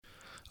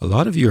A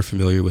lot of you are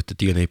familiar with the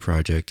DNA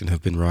Project and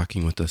have been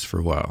rocking with us for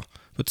a while,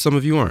 but some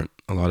of you aren't.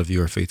 A lot of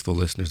you are faithful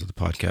listeners of the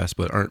podcast,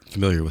 but aren't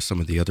familiar with some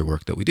of the other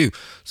work that we do.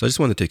 So I just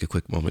want to take a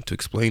quick moment to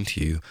explain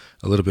to you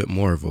a little bit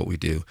more of what we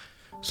do.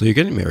 So you're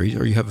getting married,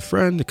 or you have a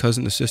friend, a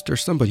cousin, a sister,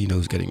 somebody you know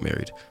is getting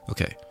married.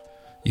 Okay.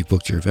 You've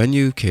booked your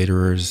venue,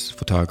 caterers,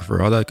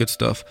 photographer, all that good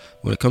stuff.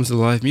 When it comes to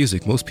live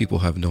music, most people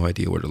have no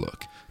idea where to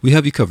look. We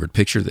have you covered.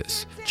 Picture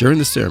this. During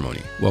the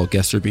ceremony, while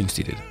guests are being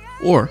seated,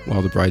 or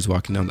while the bride's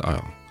walking down the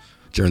aisle.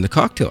 During the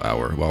cocktail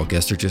hour, while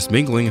guests are just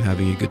mingling and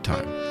having a good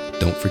time.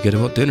 Don't forget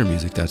about dinner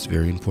music. That's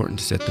very important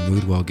to set the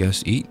mood while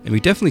guests eat. And we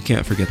definitely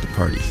can't forget the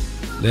party.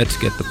 Let's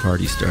get the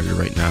party started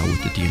right now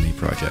with the DNA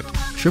Project.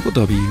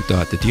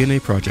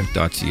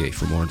 www.thednaproject.ca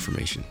for more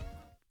information.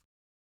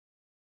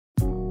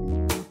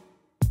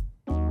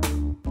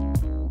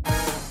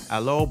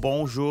 Hello,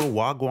 bonjour,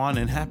 wagwan,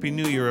 and Happy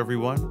New Year,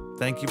 everyone.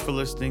 Thank you for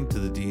listening to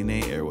the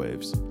DNA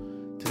Airwaves.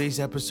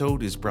 Today's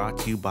episode is brought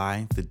to you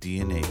by the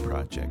DNA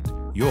Project,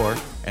 your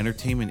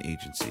entertainment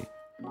agency.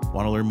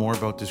 Want to learn more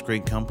about this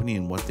great company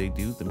and what they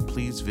do? Then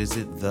please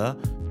visit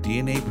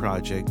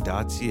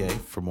thednaproject.ca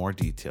for more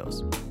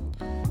details.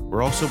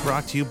 We're also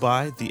brought to you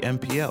by the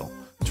MPL,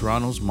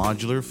 Toronto's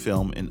modular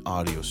film and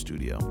audio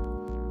studio.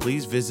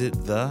 Please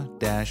visit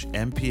the-mpl.com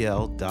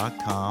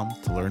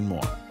to learn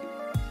more.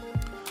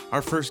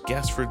 Our first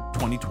guest for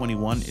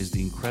 2021 is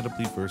the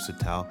incredibly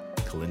versatile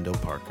Kellindo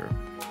Parker.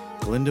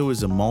 Kellindo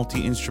is a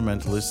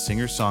multi-instrumentalist,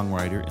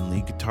 singer-songwriter, and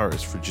lead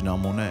guitarist for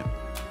Janelle Monae.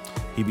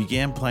 He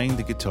began playing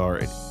the guitar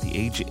at the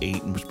age of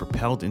 8 and was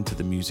propelled into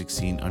the music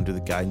scene under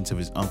the guidance of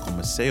his uncle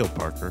Maceo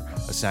Parker,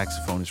 a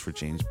saxophonist for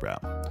James Brown.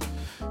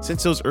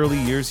 Since those early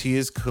years, he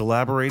has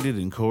collaborated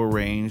and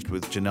co-arranged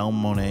with Janelle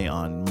Monae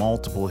on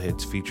multiple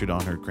hits featured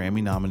on her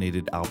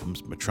Grammy-nominated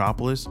albums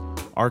Metropolis,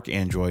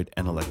 Archandroid,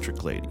 and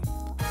Electric Lady.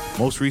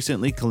 Most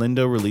recently,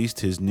 Kellindo released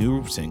his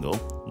new single,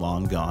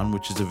 Long Gone,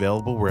 which is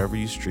available wherever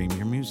you stream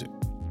your music.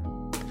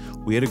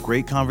 We had a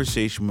great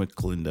conversation with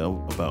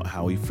Kellindo about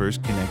how he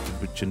first connected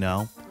with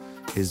Janelle,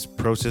 his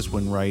process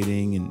when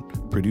writing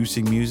and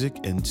producing music,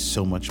 and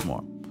so much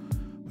more.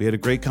 We had a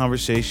great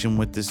conversation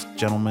with this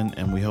gentleman,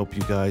 and we hope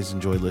you guys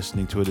enjoy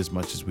listening to it as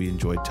much as we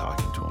enjoyed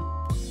talking to him.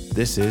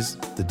 This is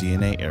the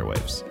DNA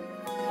Airwaves.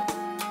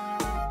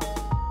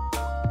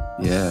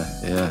 Yeah.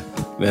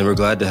 Man, we're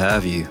glad to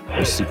have you.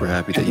 We're super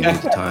happy that you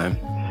made the time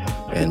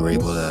and we're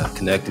able to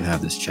connect and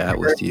have this chat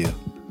with you.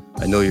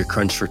 I know you're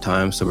crunched for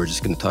time, so we're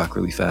just going to talk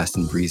really fast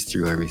and breeze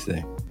through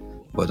everything.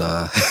 But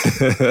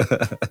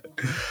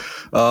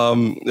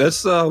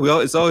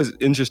it's always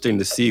interesting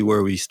to see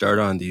where we start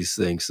on these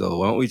things. So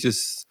why don't we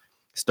just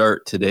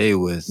start today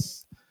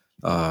with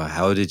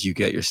how did you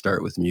get your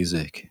start with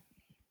music?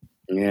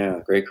 Yeah,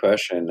 great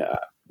question.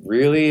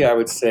 Really, I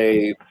would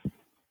say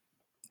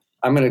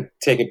I'm going to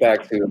take it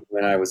back to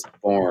when I was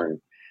born.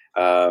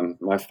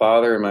 My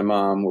father and my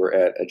mom were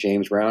at a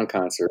James Brown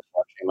concert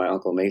watching my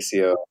uncle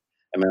Maceo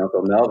and my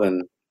uncle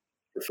Melvin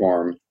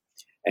perform,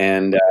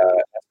 and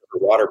her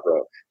water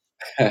broke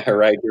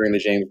right during the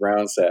James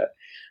Brown set.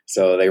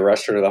 So they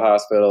rushed her to the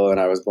hospital, and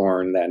I was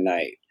born that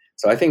night.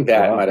 So I think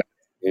that might have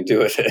something to do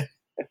with it.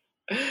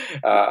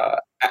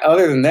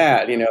 Other than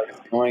that,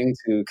 going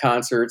to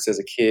concerts as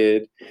a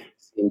kid,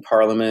 seeing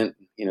Parliament,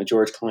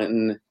 George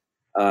Clinton.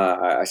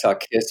 I saw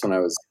Kiss when I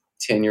was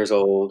 10 years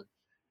old,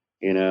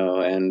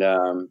 and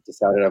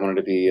decided I wanted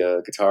to be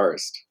a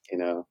guitarist,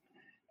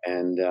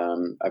 and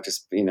I've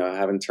just, I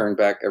haven't turned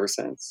back ever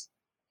since.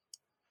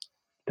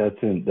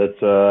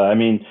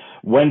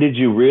 When did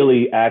you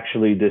really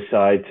actually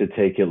decide to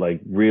take it like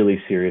really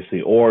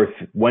seriously, or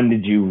when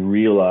did you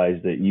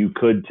realize that you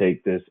could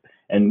take this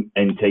and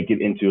take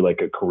it into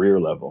like a career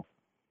level?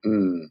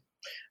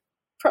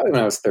 Probably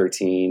when I was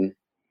 13.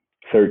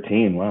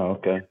 13. Wow.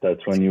 Okay.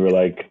 That's when you were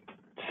like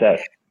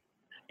set.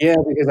 Yeah,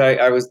 because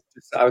I was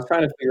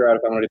trying to figure out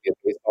if I wanted to be a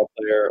baseball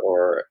player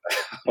or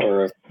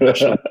a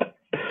professional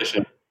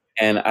musician,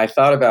 and I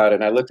thought about it,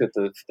 and I looked at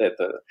the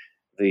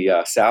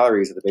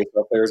salaries that the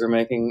baseball players were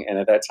making, and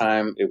at that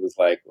time it was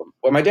like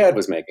what my dad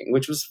was making,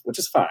 which is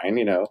fine,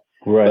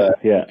 Right.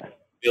 Yeah.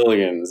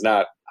 Billions,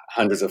 not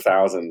hundreds of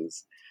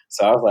thousands.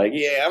 So I was like,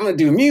 yeah, I'm gonna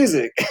do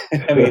music.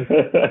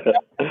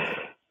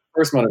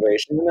 First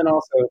motivation, and then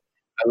also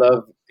I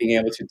love being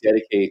able to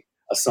dedicate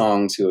a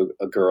song to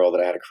a girl that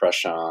I had a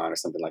crush on or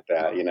something like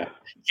that. You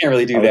can't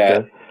really do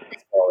that.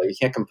 You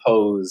can't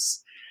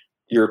compose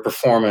your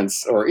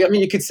performance, or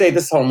you could say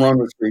this home run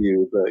was for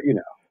you, but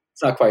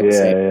it's not quite the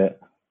same. Yeah.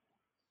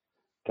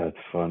 That's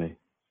funny.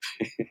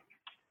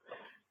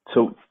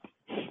 So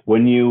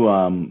when you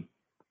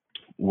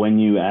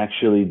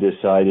actually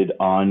decided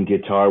on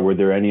guitar, were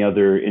there any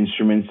other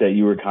instruments that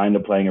you were kind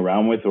of playing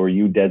around with, or were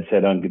you dead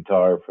set on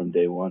guitar from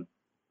day one?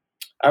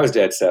 I was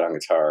dead set on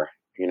guitar.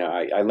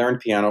 I learned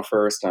piano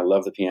first, and I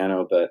love the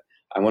piano, but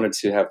I wanted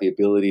to have the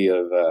ability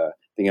of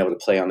being able to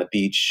play on the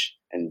beach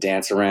and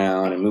dance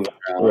around and move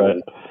around, right.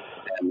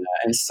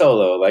 and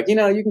solo.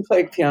 You can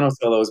play piano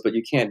solos, but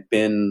you can't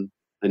bend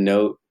the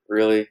note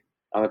really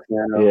on the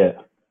piano. Yeah.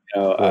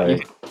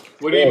 Right.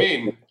 What do you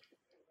mean?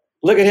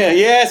 Look at him.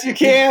 Yes, you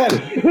can.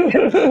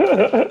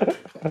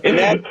 And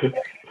that's the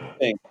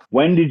thing.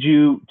 When did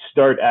you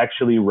start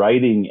actually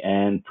writing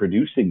and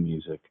producing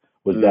music?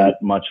 Was that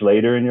much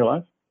later in your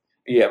life?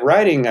 Yeah,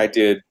 writing I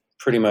did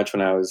pretty much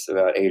when I was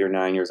about 8 or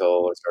 9 years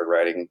old. I started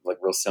writing like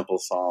real simple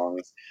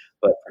songs,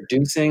 but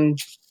producing,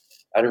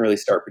 I didn't really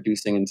start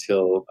producing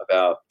until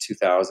about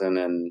 2000.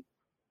 And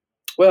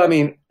well, I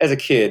mean, as a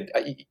kid,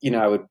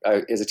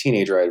 as a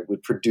teenager, I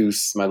would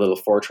produce my little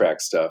 4-track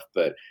stuff,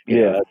 but that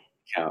doesn't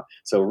count.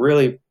 So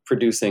really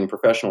producing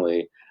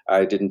professionally,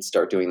 I didn't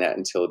start doing that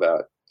until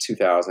about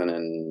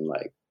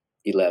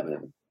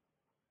 2011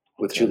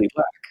 with Julie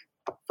Black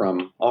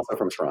also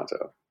from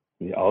Toronto.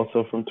 Yeah,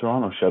 also from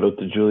Toronto. Shout out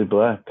to Julie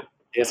Black.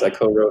 Yes, I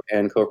co-wrote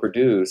and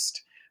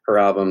co-produced her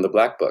album, The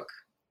Black Book.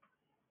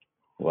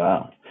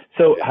 Wow.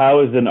 So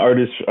how is an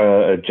artist,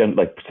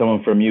 like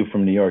someone from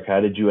New York, how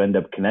did you end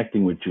up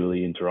connecting with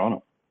Julie in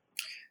Toronto?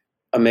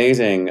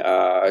 Amazing.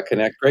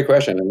 Great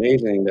question.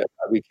 Amazing that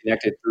we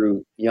connected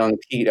through young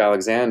Pete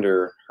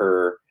Alexander,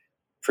 her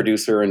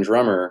producer and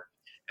drummer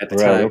at the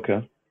time.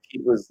 Okay.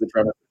 Pete was the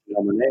drummer for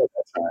Janelle Monae at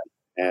that time,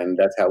 and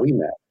that's how we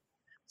met.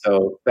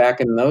 So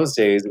back in those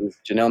days,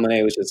 Janelle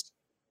Monae was just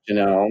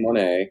Janelle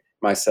Monae,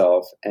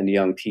 myself, and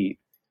young Pete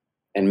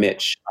and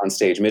Mitch on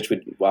stage. Mitch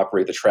would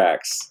operate the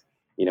tracks,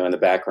 in the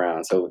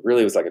background. So it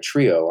really was like a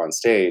trio on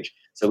stage.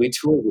 So we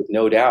toured with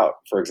No Doubt,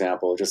 for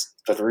example, just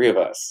the three of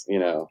us,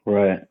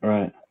 Right.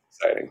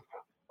 Exciting.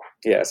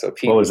 Yeah, so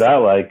Pete. What was that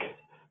like?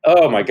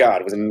 Oh my God,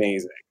 it was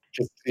amazing.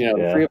 Just,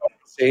 the three of us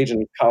on stage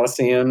in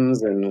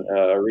coliseums and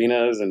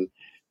arenas and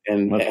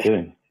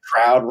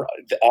crowd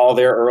all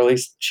there early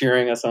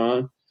cheering us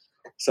on.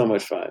 So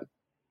much fun.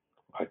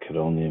 I could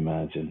only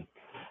imagine.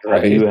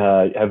 Right.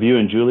 Have you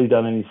and Julie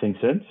done anything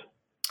since?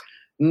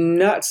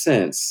 Not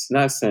since.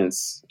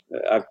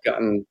 I've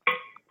gotten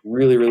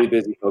really, really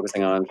busy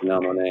focusing on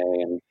Janelle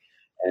Monae,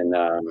 and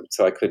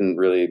so I couldn't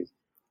really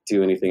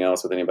do anything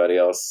else with anybody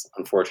else,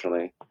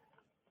 unfortunately.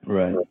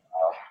 Right.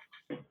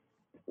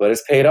 But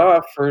it's paid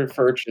off for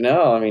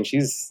Janelle. I mean,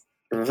 she's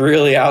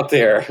really out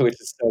there, which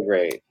is so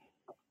great.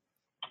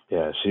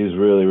 Yeah, she's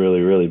really,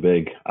 really, really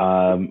big.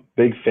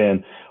 Big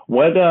fan.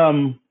 What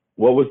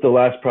was the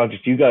last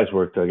project you guys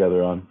worked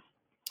together on?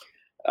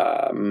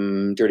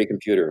 Dirty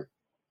Computer.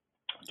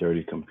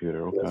 Dirty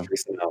Computer, okay. Most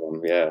recent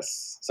album,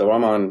 yes. So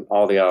I'm on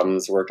all the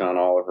albums, worked on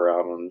all of her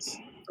albums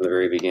from the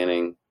very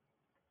beginning,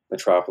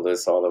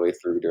 Metropolis all the way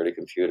through Dirty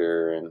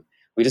Computer. And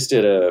we just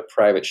did a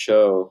private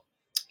show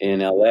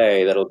in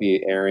LA that'll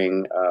be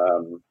airing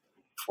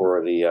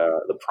for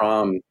the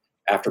prom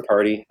after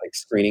party, like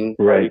screening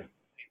party. Right.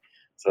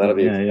 So that'll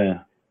be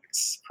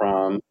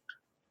prom.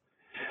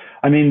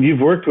 I mean, you've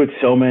worked with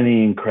so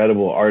many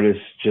incredible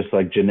artists, just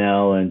like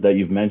Janelle and that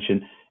you've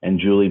mentioned, and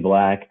Julie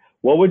Black.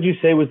 What would you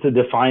say was the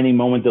defining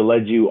moment that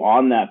led you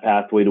on that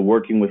pathway to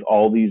working with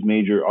all these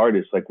major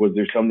artists? Like, was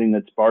there something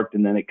that sparked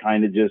and then it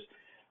kind of just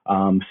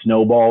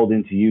snowballed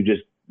into you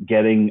just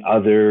getting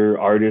other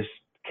artists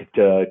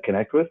to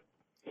connect with?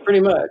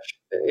 Pretty much.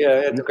 Yeah,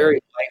 it's a very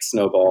light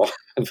snowball,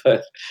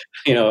 but,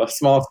 a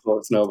small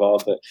snowball.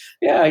 But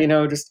yeah,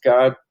 just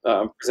God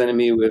presented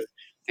me with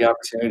the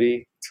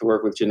opportunity to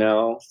work with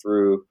Janelle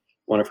through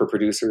one of her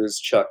producers,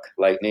 Chuck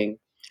Lightning.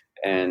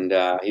 And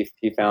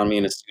he found me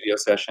in a studio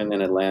session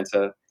in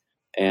Atlanta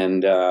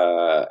and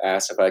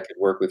asked if I could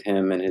work with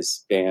him and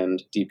his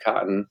band, Deep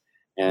Cotton.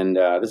 And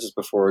this was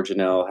before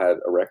Janelle had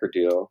a record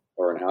deal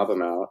or an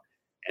album out.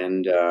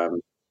 And,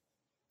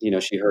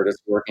 she heard us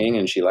working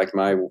and she liked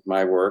my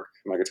work,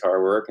 my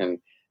guitar work, and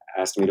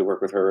asked me to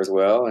work with her as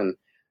well. And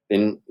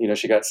then,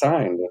 she got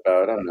signed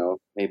about, I don't know,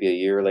 maybe a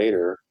year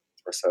later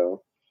or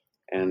so.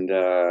 And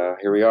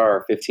here we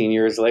are 15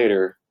 years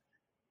later.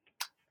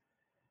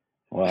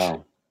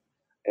 Wow.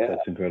 Yeah.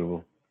 That's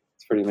incredible.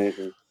 It's pretty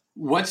amazing.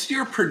 What's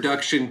your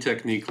production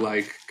technique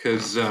like?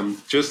 Because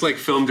just like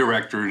film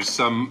directors,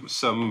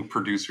 some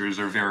producers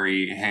are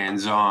very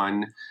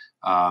hands-on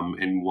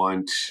and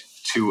want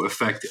to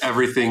affect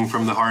everything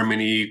from the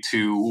harmony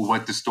to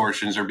what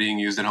distortions are being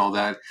used and all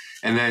that.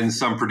 And then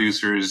some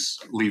producers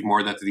leave more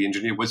of that to the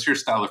engineer. What's your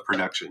style of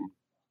production?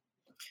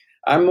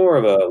 I'm more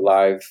of a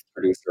live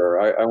producer.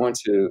 I want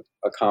to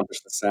accomplish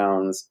the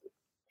sounds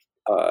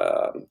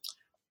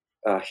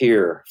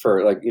here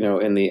for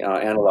in the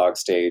analog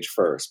stage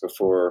first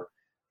before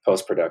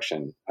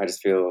post-production. I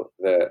just feel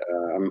that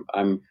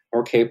I'm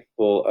more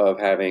capable of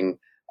having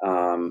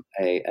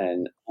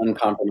an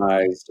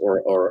uncompromised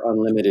or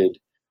unlimited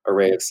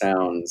array of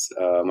sounds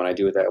when I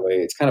do it that way.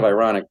 It's kind of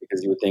ironic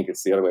because you would think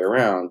it's the other way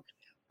around,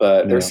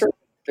 but there's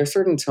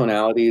certain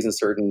tonalities and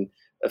certain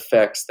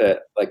effects that,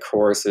 like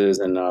choruses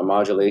and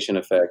modulation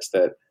effects,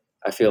 that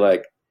I feel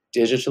like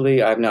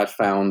digitally I've not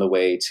found the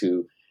way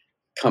to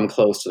come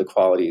close to the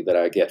quality that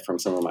I get from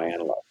some of my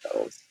analog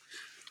pedals.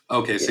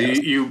 Okay, so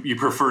you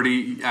prefer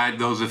to add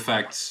those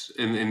effects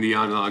in the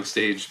analog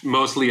stage,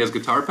 mostly as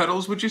guitar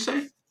pedals, would you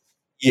say?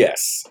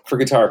 Yes, for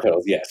guitar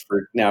pedals, yes.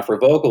 For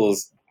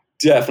vocals,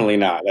 definitely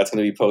not. That's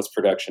going to be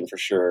post-production for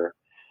sure.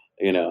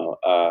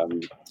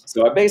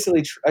 So I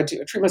basically I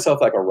treat myself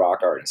like a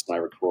rock artist when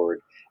I record,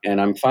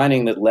 And I'm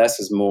finding that less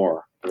is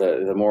more.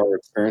 The more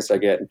experience I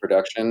get in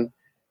production,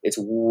 it's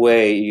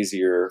way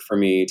easier for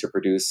me to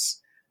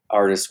produce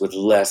artists with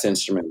less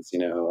instruments.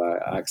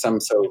 Cause I'm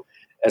so,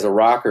 as a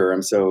rocker,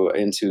 I'm so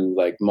into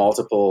like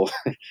multiple,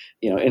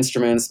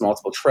 instruments,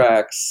 multiple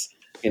tracks.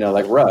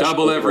 Like Rush.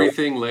 Double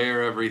everything,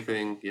 layer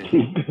everything. Yeah.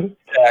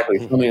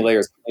 Exactly. So many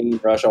layers.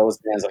 Rush, all those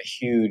bands are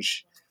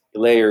huge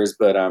layers,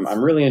 but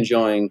I'm really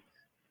enjoying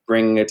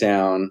bringing it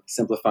down,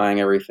 simplifying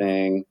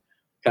everything,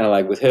 kind of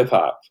like with hip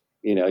hop.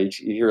 You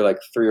hear like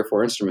 3 or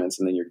 4 instruments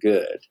and then you're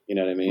good. You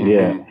know what I mean?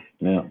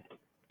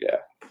 Yeah.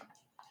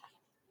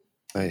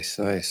 Nice.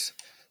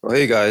 Well,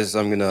 hey guys,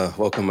 I'm gonna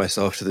welcome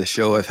myself to the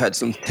show. I've had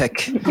some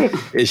tech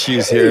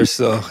issues here,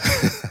 so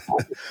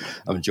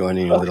I'm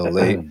joining a little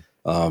late.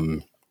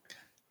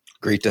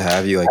 Great to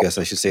have you. I guess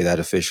I should say that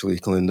officially,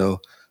 Kellindo.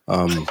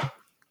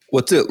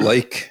 What's it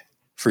like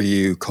for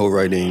you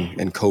co-writing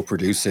and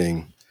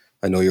co-producing?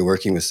 I know you're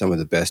working with some of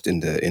the best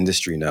in the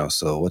industry now.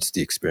 So what's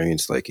the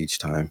experience like each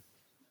time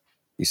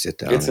you sit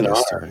down? It's an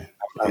honor.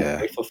 I'm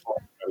grateful for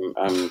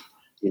it.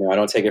 I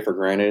don't take it for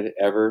granted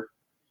ever.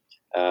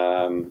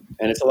 And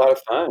it's a lot of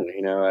fun.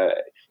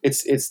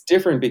 It's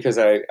different because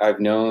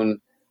I've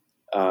known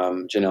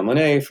Janelle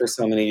Monae for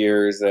so many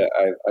years.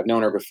 I've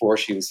known her before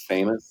she was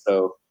famous.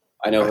 So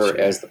I know her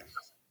as the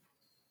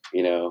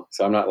person,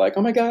 so I'm not like,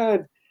 oh my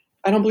God,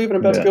 I don't believe I'm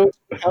about to go to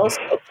the house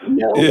of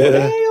Janelle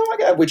Monae, oh my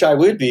God, which I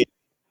would be.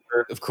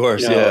 Of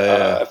course,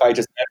 if I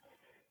just met her.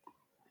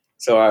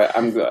 So I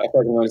feel like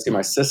I'm going to see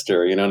my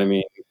sister, you know what I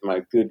mean?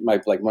 Like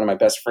one of my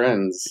best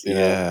friends.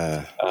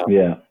 Yeah.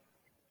 And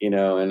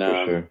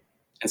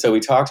so we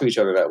talk to each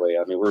other that way.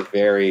 I mean, we're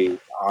very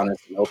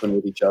honest and open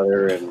with each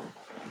other, and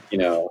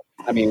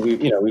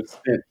we've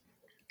spent.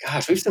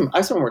 Gosh, I spent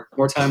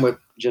more time with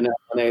Janelle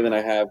Monae than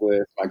I have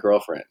with my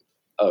girlfriend.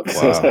 Oh,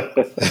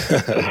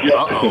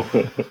 wow.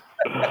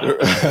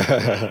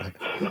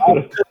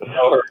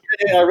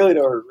 I really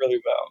know her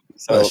really well.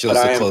 So that shows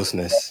the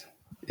closeness.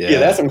 Yeah,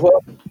 that's some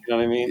close. You know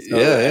what I mean? So,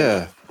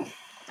 yeah.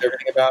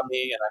 Everything about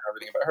me, and I know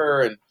everything about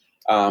her,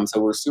 and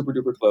so we're super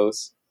duper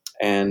close.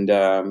 And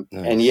nice.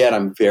 And yet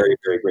I'm very,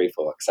 very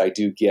grateful because I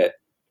do get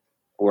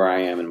where I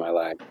am in my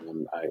life.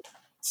 And I'm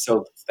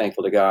so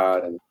thankful to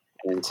God and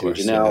to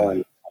Janelle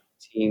and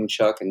team,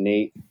 Chuck and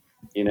Nate,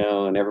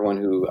 and everyone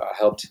who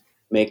helped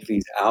make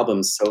these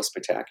albums so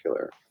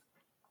spectacular.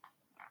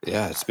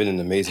 Yeah, it's been an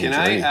amazing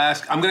journey. Can I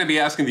ask? I'm going to be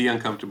asking the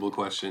uncomfortable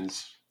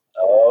questions.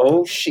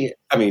 Oh shit!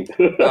 I mean,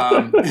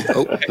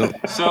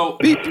 so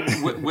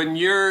when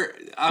you're,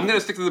 I'm going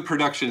to stick to the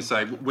production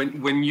side.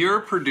 When you're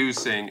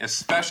producing,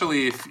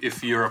 especially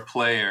if you're a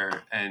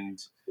player,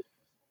 and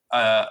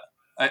I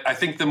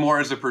think the more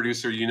as a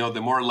producer,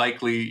 the more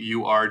likely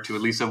you are to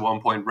at least at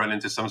one point run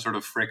into some sort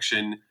of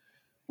friction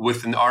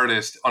with an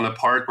artist on a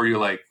part where you're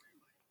like,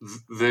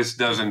 this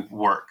doesn't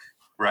work,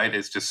 right?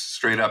 It's just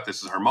straight up,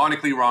 this is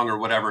harmonically wrong or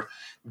whatever.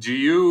 Do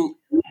you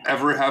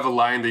ever have a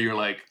line that you're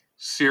like,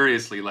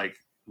 seriously, like,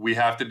 we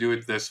have to do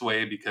it this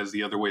way because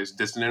the other way is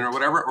dissonant or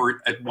whatever?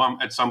 Or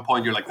at some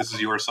point you're like, this is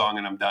your song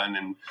and I'm done.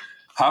 And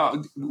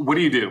what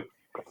do you do?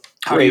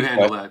 How do you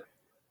handle that?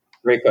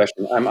 Great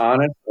question. I'm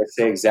honest. I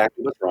say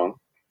exactly what's wrong.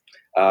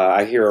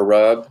 I hear a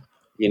rub,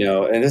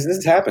 and this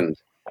has happened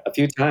a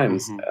few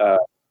times,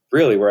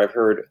 really, where I've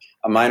heard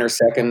a minor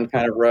second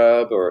kind of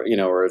rub, or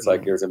where it's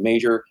like there's a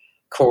major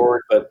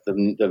chord, but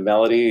the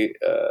melody,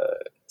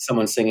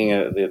 someone's singing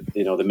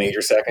the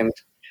major second,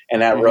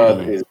 and that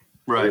rub is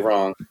really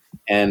wrong.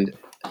 And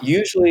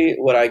usually,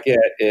 what I get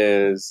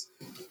is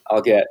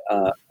I'll get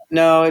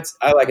no,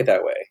 I like it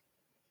that way,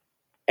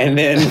 and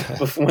then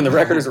when the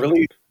record is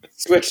released,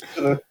 switch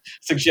to the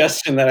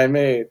suggestion that I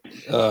made.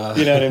 You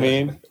know what I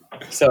mean?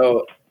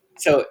 So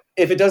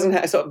if it doesn't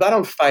but I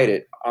don't fight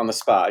it on the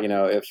spot.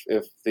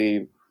 If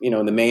the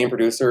the main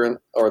producer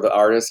or the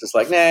artist is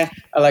like, nah,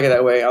 I like it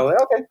that way, I'll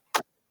like, okay.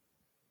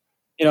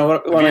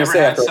 What Have you ever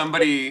had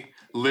somebody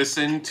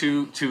listen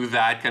to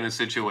that kind of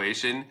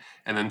situation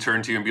and then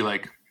turn to you and be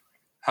like,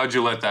 how'd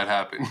you let that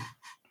happen?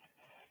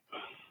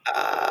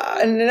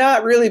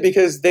 Not really,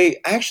 because they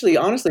actually,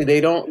 honestly, they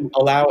don't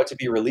allow it to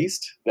be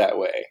released that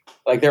way.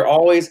 Like they're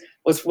always,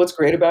 what's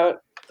great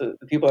about the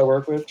people I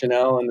work with,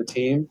 Janelle and the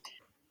team,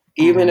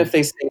 even if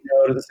they say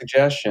no to the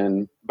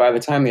suggestion, by the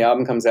time the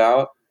album comes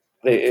out,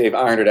 they've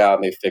ironed it out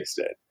and they fixed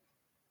it.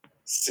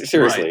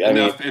 Seriously.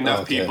 Right.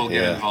 Enough people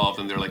get involved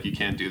and they're like, you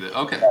can't do that.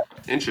 Okay.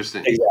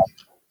 Interesting. Exactly.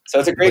 So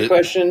it's a great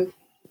question.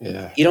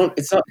 Yeah. You don't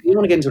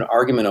want to get into an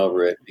argument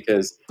over it,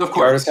 because of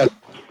course, the artist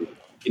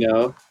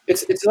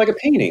has, it's like a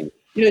painting.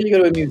 You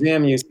go to a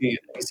museum and you see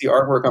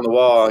artwork on the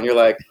wall and you're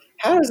like,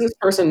 how does this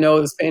person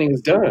know this painting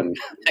is done?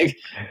 Like,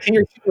 he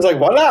or she was like,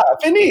 voila,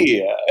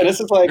 fini. And it's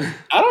just like,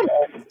 I don't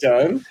know if it's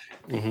done.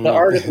 The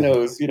artist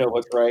knows,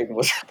 what's right and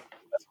what's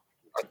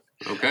wrong.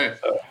 Okay.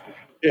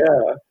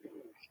 Yeah.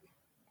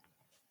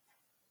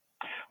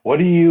 What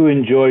do you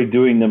enjoy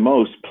doing the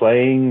most?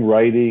 Playing,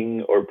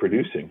 writing, or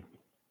producing?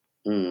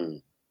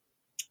 I'm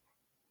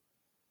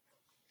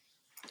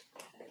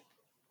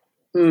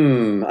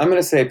going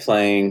to say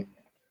playing.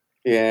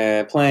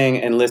 Yeah, playing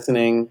and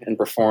listening and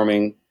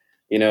performing.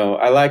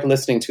 I like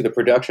listening to the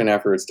production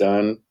after it's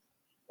done,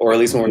 or at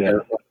least when we're in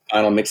the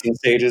final mixing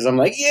stages. I'm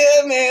like,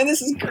 yeah, man,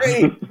 this is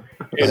great.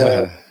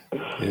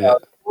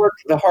 Work,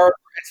 the hard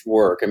it's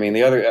work. I mean,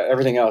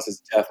 everything else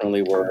is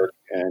definitely work,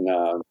 and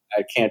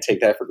I can't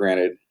take that for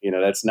granted.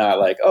 That's not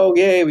like, oh,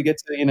 yay, we get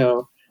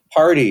to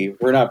party.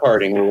 We're not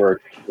partying, we're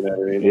working.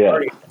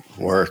 Party.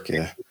 Work,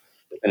 yeah.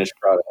 The finished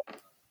product.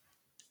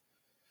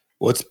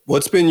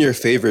 What's been your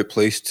favorite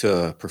place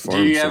to perform?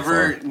 Do you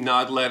ever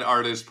not let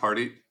artists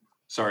party?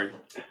 Sorry.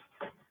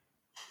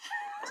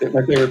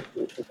 My favorite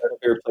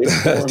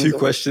place. Two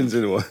questions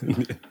in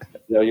one.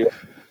 Yeah.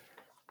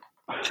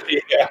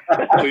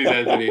 Please,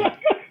 Anthony.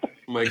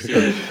 Mike's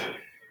serious.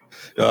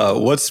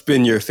 What's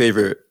been your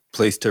favorite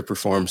place to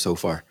perform so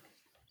far?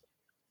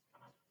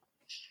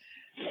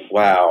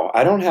 Wow,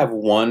 I don't have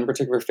one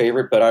particular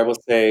favorite, but I will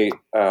say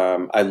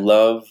I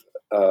love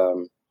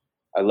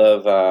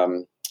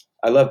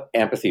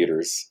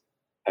amphitheaters.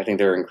 I think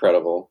they're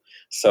incredible.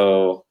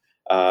 So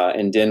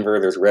in Denver,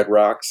 there's Red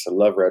Rocks. I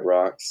love Red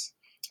Rocks.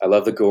 I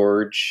love the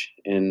Gorge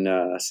in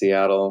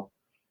Seattle.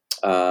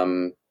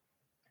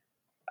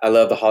 I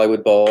love the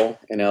Hollywood Bowl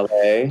in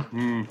LA.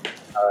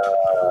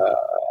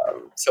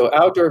 So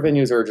outdoor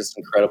venues are just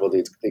incredible.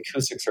 The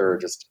acoustics are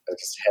just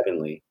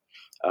heavenly.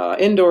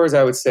 Indoors,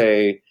 I would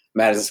say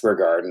Madison Square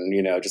Garden,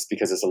 just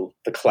because it's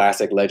the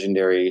classic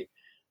legendary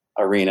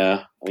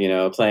arena,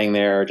 playing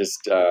there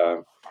just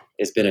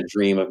it's been a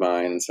dream of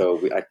mine. So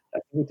I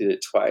think we did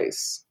it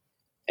twice,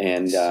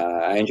 and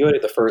I enjoyed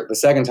it the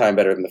second time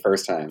better than the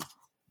first time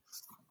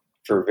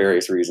for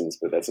various reasons,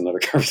 but that's another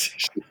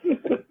conversation.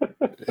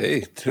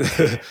 Hey,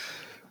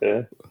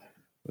 yeah,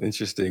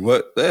 interesting.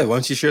 Why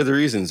don't you share the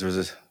reasons?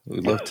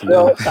 We'd love to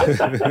know.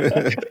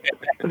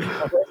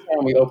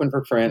 We opened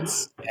for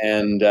Prince,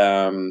 and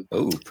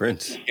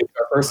Prince! It was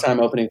our first time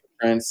opening for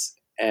Prince,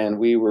 and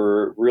we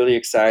were really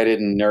excited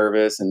and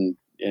nervous, and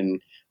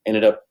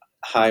ended up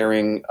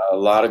hiring a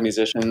lot of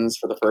musicians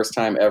for the first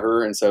time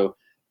ever, and so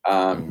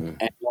and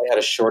we had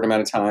a short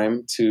amount of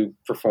time to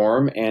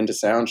perform and to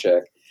sound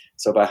check.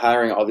 So by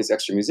hiring all these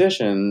extra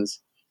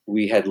musicians,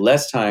 we had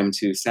less time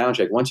to sound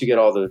check. Once you get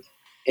all the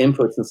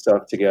inputs and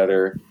stuff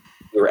together,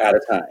 we were out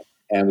of time,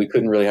 and we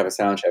couldn't really have a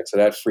sound check. So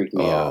that freaked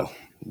me out.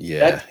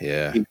 Yeah.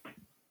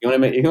 You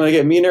want to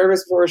get me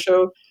nervous for a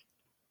show?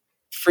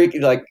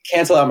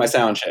 Cancel out my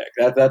sound check.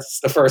 That's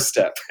the first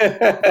step. You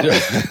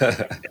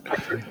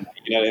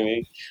know what I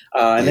mean?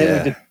 And then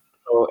we did,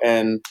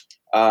 and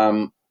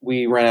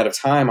we ran out of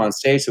time on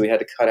stage, so we had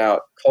to cut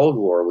out Cold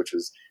War, which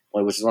is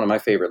one of my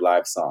favorite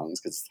live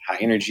songs because it's high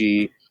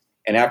energy.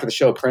 And after the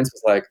show, Prince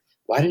was like,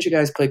 "Why didn't you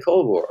guys play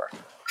Cold War?"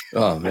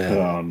 Oh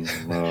man,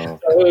 so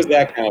it was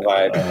that kind of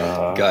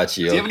vibe. Got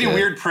you. Do you have any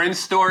weird Prince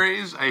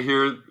stories? I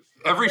hear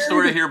every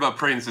story I hear about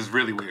Prince is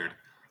really weird.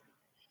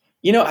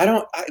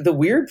 The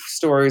weird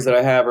stories that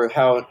I have are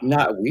how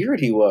not weird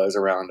he was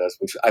around us,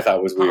 which I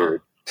thought was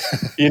weird.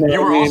 You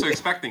were also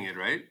expecting it,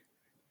 right?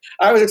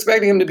 I was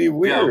expecting him to be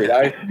weird.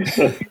 Yeah,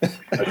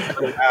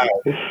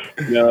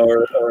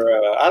 or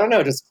I don't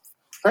know, just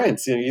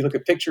Prince. You look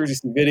at pictures, you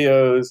see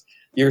videos,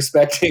 you're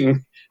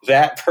expecting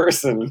that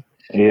person.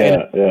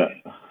 Yeah.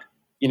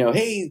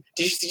 Hey,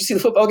 did you see the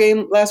football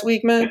game last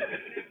week, man?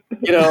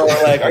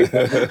 Like, are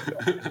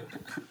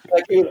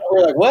you,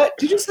 we're like, what?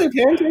 Did you say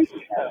pancakes?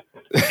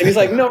 And he's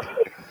like, no,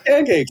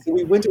 pancakes. And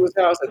we went to his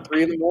house at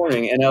 3 a.m.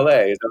 in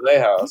LA, his LA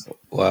house.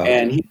 Wow.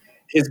 And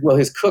his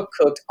cook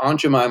cooked Aunt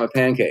Jemima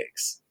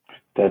pancakes.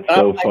 That's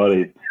so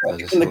funny.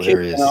 That is in the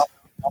hilarious. kitchen on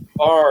the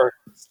bar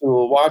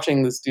stool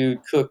watching this dude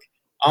cook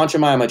Aunt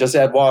Jemima, just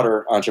add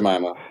water, Aunt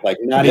Jemima. Like,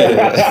 not even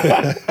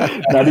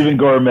not even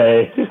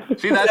gourmet.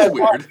 See, that's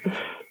weird.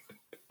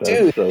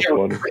 Dude, so they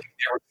were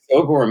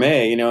so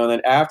gourmet, and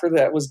then after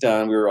that was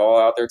done, we were all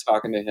out there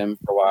talking to him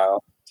for a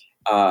while.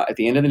 At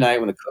the end of the night,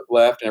 when the cook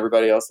left and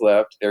everybody else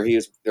left, there he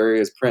is,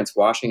 Prince,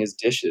 washing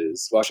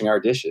our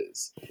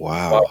dishes.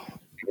 Wow.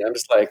 And I'm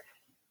just like,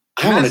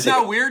 that's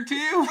not weird to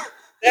you?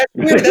 That's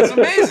weird. That's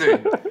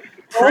amazing.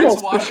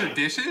 Prince wash your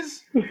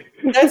dishes?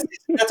 That's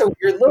a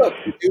weird look.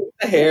 Dude,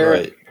 the hair.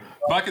 Right.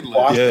 Bucket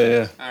list.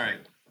 Yeah. All right.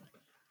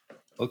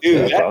 Okay.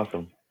 Dude, that's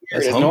awesome.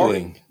 That's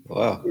humbling.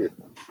 Wow.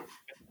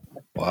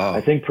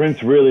 I think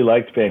Prince really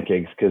liked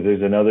pancakes because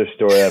there's another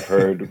story I've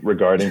heard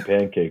regarding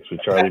pancakes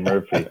with Charlie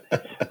Murphy.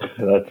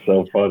 That's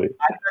so funny.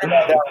 I heard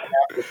about that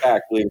after the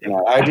fact, believe it or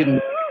not. I didn't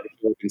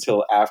know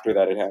until after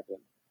that had happened.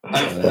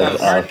 I've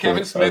heard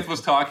Kevin Smith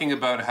was talking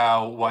about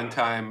how one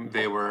time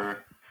they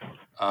were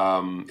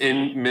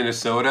in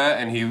Minnesota,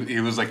 and he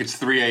was like, "It's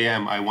 3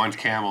 a.m. I want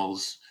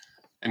camels."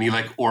 And he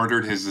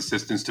ordered his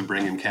assistants to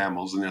bring him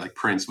camels, and they're like,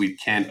 "Prince,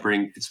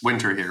 it's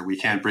winter here. We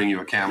can't bring you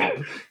a camel."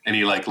 And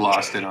he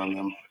lost it on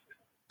them.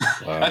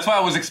 Wow. That's why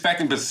I was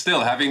expecting, but still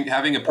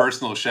having a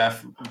personal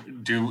chef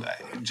do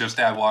just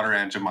add water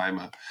and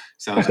Jemima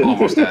sounds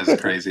almost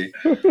as crazy.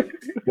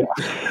 Yeah,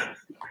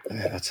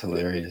 that's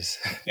hilarious.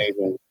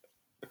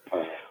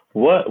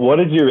 What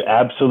is your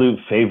absolute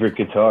favorite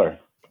guitar?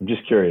 I'm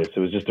just curious. It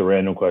was just a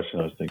random question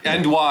I was thinking.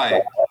 And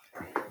why?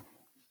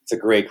 It's a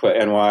great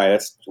question. And why?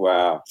 That's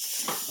wow.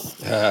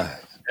 That's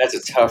That's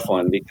a tough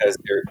one because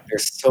they're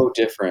so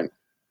different.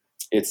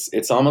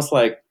 It's almost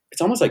like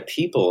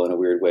people in a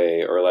weird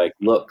way, or like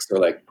looks, or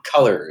like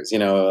colors.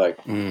 Like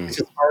it's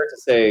just hard to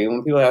say.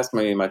 When people ask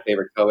me my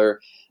favorite color,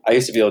 I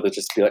used to be able to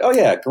just be like, oh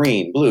yeah,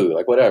 green, blue,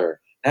 like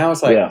whatever. Now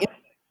it's like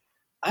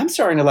I'm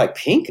starting to like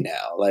pink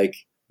now, like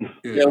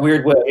in a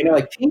weird way.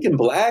 Like pink and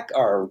black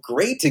are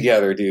great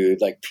together,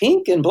 dude. Like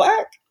pink and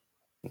black,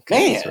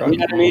 man. You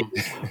know what I mean?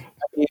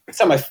 It's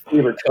not my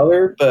favorite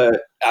color,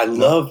 but I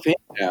love pink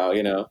now.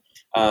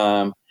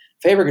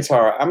 Favorite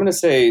guitar, I'm gonna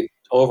say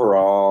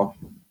overall,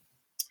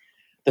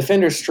 the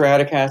Fender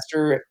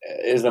Stratocaster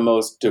is the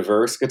most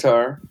diverse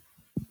guitar.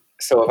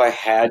 So if I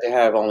had to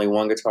have only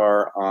one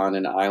guitar on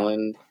an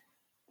island,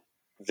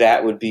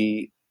 that would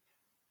be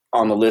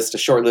on the list, a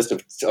short list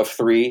of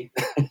three.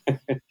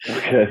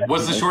 Okay.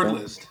 What's the short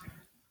list?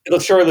 The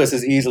short list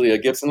is easily a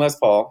Gibson Les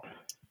Paul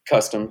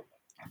custom,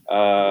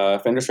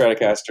 Fender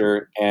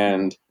Stratocaster,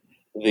 and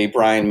the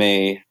Brian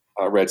May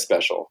Red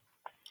Special,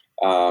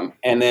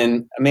 and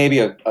then maybe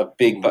a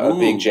big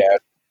jazz,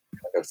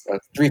 a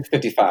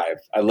 355.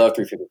 I love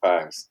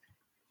 355s.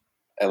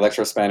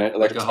 Electro Spanish,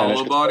 like a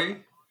hollow body.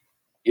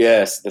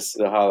 Yes,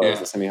 the hollows,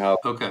 the semi hollow.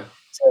 Okay.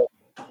 So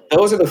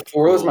those are my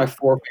four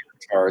favorite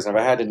guitars. And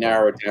if I had to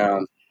narrow it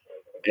down,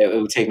 it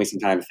would take me some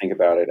time to think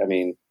about it. I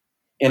mean,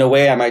 in a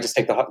way, I might just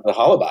take the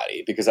hollow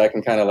body because I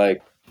can kind of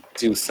like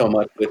do so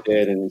much with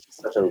it, and it's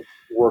just such a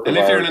work. And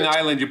if you're in an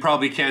island, you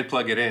probably can't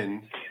plug it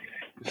in.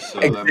 So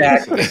exactly.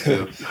 That makes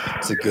sense too.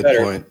 That's a good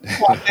point.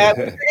 I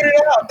figured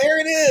it out. There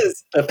it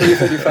is. The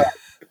 355.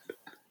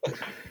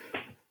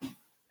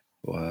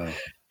 Wow.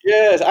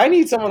 Yes, I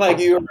need someone like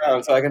you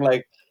around so I can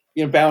like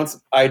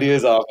bounce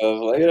ideas off of.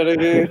 Like, you know what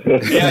I mean?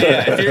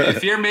 Yeah.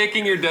 If you're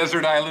making your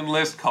desert island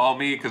list, call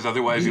me, because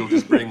otherwise you'll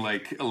just bring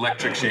like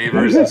electric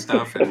shavers and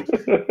stuff and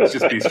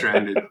just be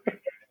stranded.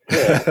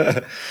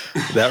 Yeah.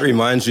 That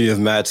reminds me of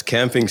Matt's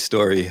camping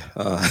story.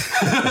 But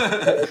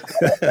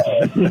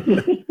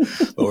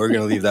we're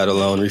going to leave that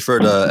alone. Refer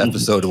to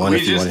episode 1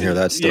 if you want to hear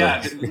that story.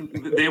 Yeah,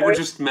 they were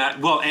just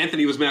mad. Well,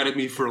 Anthony was mad at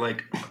me for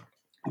like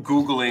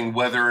Googling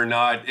whether or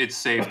not it's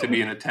safe to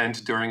be in a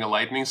tent during a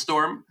lightning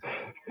storm.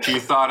 He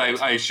thought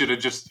I should have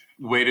just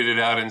waited it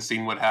out and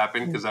seen what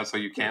happened, because that's how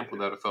you camp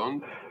without a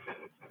phone.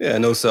 Yeah,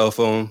 no cell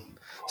phone,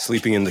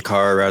 sleeping in the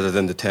car rather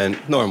than the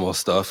tent, normal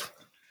stuff.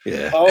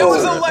 Yeah. It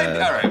was a light.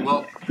 All right,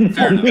 well,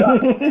 fair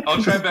enough.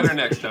 I'll try better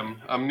next time.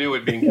 I'm new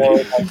at being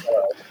camp.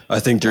 I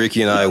think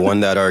Drakey and I won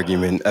that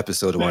argument.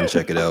 Episode 1,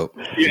 check it out.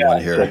 If you want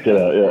to hear Check it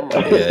out,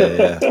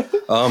 Yeah.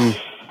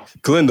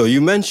 Kellindo,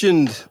 you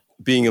mentioned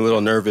being a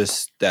little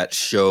nervous that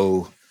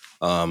show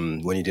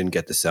when you didn't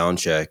get the sound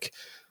check.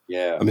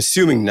 Yeah. I'm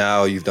assuming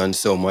now you've done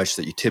so much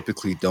that you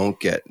typically don't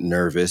get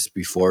nervous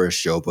before a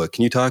show, but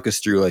can you talk us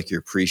through like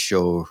your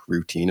pre-show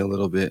routine a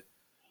little bit?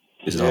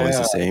 Is it always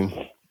the same?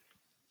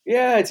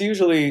 Yeah, it's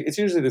usually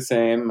the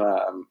same.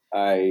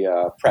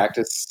 I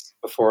practice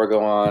before I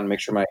go on, make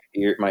sure my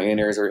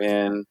in-ears are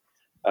in.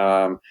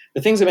 The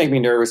things that make me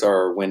nervous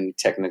are when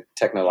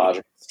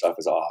technological stuff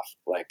is off.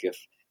 Like if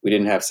we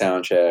didn't have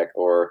sound check,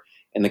 or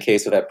in the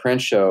case of that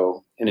Prince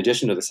show, in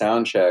addition to the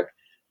sound check,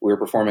 we were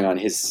performing on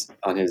his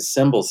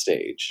cymbal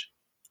stage.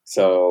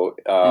 So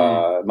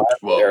my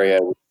area,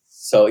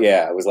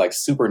 it was like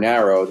super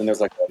narrow. Then there's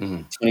like a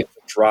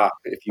 20-foot drop.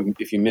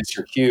 If you miss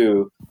your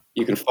cue,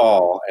 you can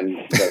fall and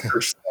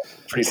hurt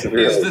pretty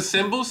severely. Is the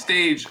cymbal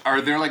stage,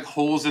 are there like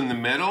holes in the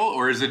middle,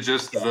 or is it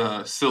just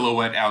the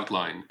silhouette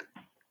outline?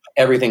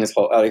 Everything is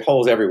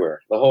holes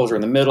everywhere. The holes are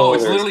in the middle. Oh,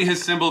 it's literally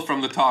his cymbal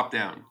from the top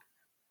down.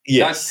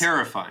 Yes. That's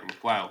terrifying.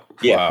 Wow.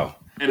 Yeah. Wow.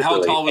 And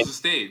how tall was the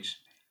stage?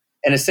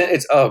 And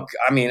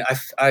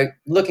I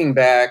looking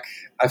back,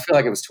 I feel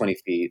like it was 20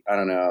 feet. I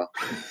don't know.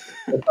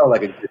 It felt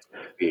like a good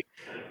 20 feet.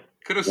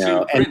 Could have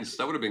seen Prince.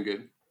 That would have been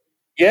good.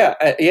 Yeah.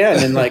 And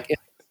then like in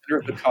the center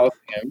of the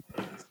Coliseum,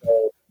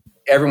 so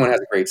everyone has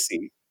a great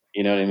seat.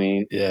 You know what I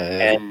mean?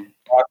 Yeah. And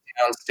walk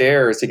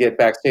downstairs to get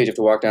backstage. You have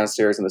to walk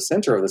downstairs in the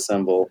center of the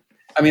cymbal.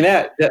 I mean,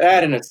 that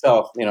in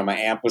itself, my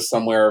amp was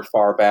somewhere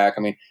far back.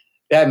 I mean,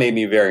 that made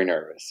me very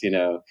nervous.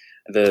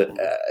 The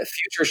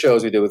future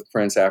shows we did with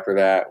Prince after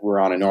that were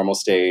on a normal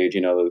stage,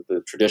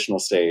 the traditional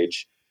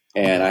stage.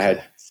 And I had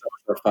so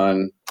much more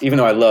fun, even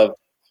though I love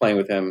playing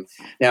with him.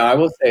 Now, I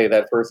will say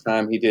that first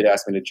time he did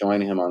ask me to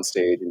join him on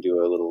stage and do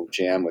a little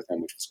jam with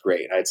him, which was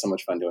great. I had so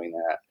much fun doing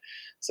that.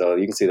 So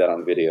you can see that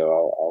on video.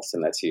 I'll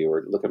send that to you,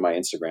 or look at my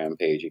Instagram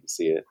page. You can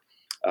see it.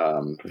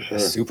 Sure.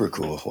 Super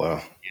cool.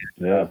 Wow.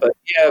 Yeah. But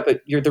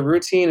the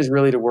routine is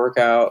really to work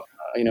out,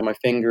 my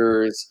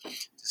fingers,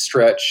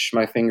 stretch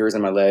my fingers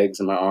and my legs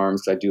and my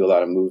arms. I do a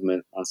lot of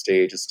movement on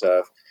stage and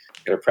stuff.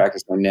 Got to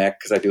practice my neck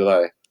because I do a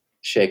lot of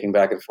shaking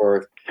back and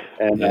forth.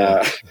 And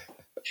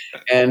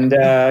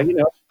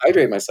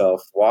hydrate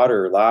myself.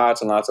 Water,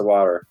 lots and lots of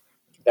water.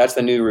 That's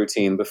the new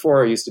routine.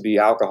 Before it used to be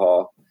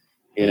alcohol,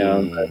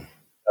 But,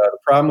 the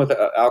problem with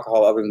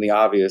alcohol, other than the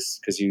obvious,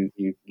 because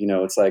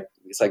it's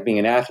like being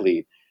an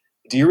athlete.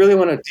 Do you really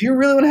want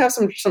to have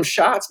some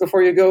shots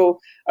before you go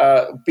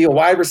be a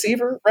wide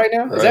receiver right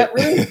now? Is that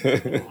really?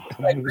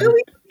 Like,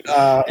 really?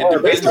 It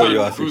depends throw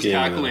you on off your who's game,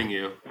 tackling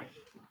you.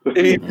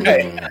 Right,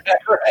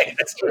 right,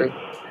 that's true.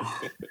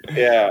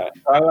 Yeah,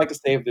 I like to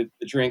save the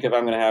drink if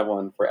I'm going to have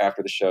one for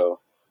after the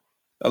show.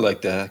 I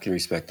like that. I can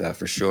respect that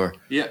for sure.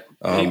 Yeah,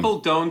 people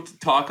don't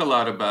talk a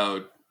lot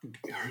about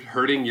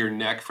hurting your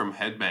neck from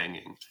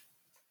headbanging.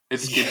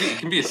 It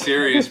can be a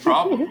serious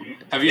problem.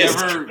 Have you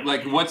ever,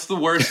 like, what's the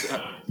worst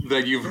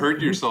that you've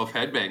hurt yourself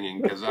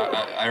headbanging? Because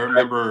I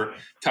remember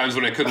times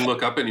when I couldn't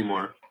look up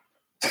anymore.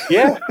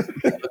 Yeah.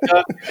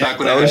 Back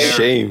when That I was had hair.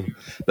 shame.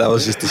 That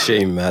was just a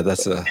shame, Matt.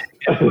 That's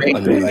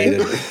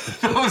unrelated.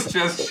 That was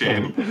just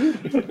shame.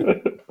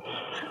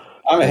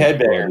 I'm a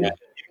headbanger, man.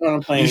 Even when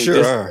I'm playing You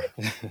sure are.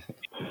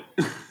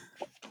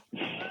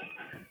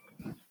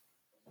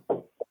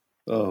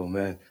 Oh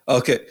man.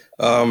 Okay.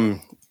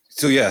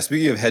 So yeah,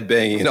 speaking of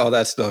headbanging and all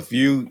that stuff,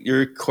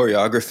 your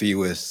choreography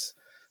with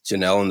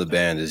Janelle and the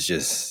band is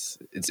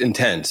it's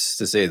intense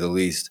to say the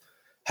least.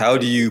 How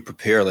do you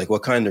prepare? Like,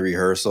 what kind of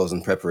rehearsals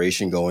and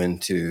preparation go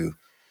into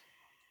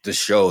the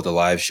show, the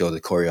live show, the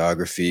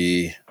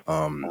choreography,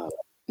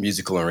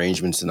 musical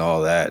arrangements, and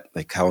all that?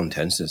 Like, how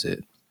intense is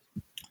it?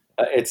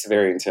 It's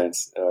very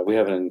intense. We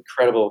have an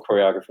incredible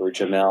choreographer,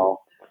 Jamel,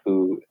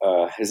 who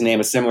his name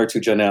is similar to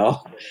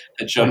Janelle.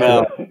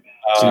 Jamel.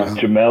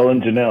 Jamel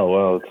and Janelle.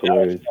 Wow, it's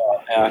hilarious.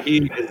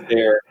 He is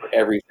there for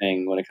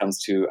everything when it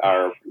comes to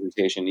our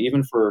presentation.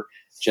 Even for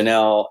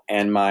Janelle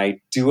and my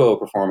duo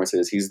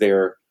performances, he's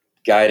there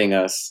guiding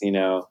us.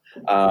 Wow.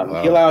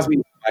 He allows me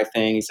to do my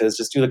thing. He says,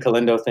 just do the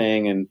Kellindo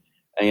thing, and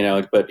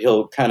but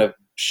he'll kind of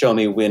show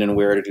me when and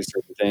where to do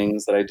certain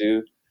things that I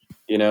do,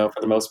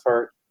 for the most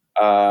part.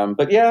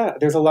 But yeah,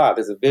 there's a lot.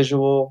 There's a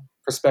visual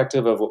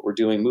perspective of what we're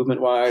doing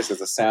movement-wise.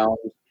 There's a sound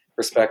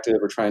perspective.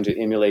 We're trying to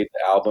emulate the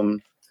album.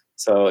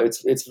 So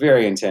it's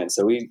very intense.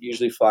 So we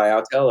usually fly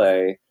out to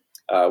LA.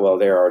 Well,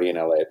 they're already in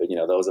LA, but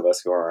those of us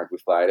who aren't, we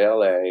fly to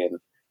LA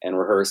and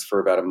rehearse for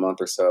about a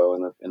month or so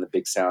in the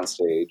big sound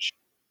stage,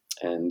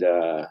 and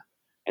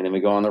then we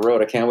go on the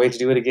road. I can't wait to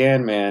do it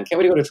again, man. Can't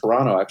wait to go to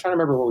Toronto. I'm trying to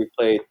remember where we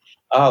played.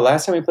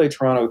 Last time we played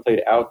Toronto, we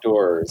played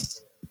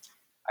outdoors.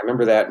 I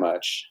remember that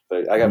much,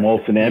 but I got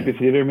Molson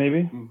Amphitheater,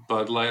 maybe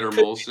Bud Light or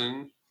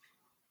Molson.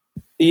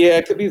 Yeah,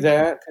 it could be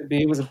that. Could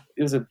be. It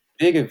was a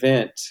big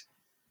event.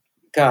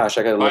 Gosh,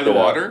 I got to look By the it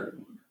up. water?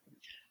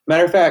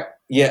 Matter of fact,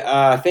 yeah,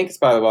 I think it's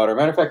by the water.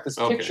 Matter of fact, this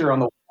picture on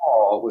the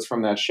wall was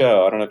from that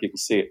show. I don't know if you can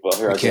see it. Well,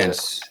 here I can.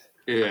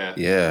 Yeah.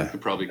 Yeah. You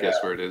could probably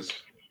guess where it is.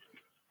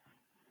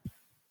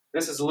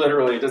 This is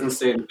literally, it doesn't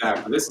say in the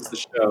back, but this is the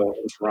show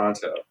in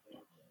Toronto.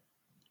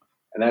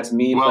 And that's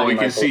me Well, playing we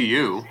my can see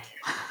you.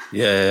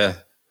 Yeah.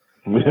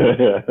 With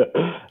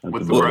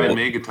the Brian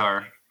May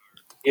guitar.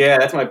 Yeah,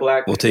 that's my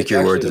black. We'll take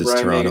your word that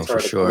it's Toronto for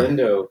sure.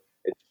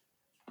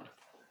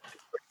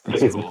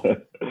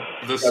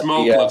 The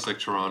smoke looks like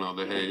Toronto,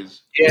 the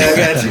haze.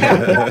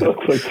 Yeah,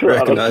 looks like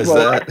Toronto. Recognize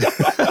that.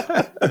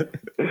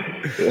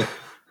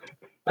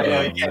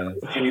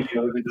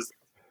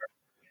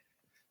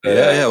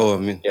 Yeah. Well, I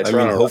mean,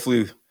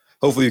 hopefully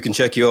we can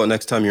check you out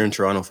next time you're in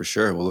Toronto for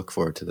sure. We'll look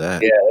forward to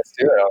that. Yeah, let's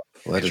do it.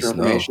 Let us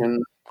know.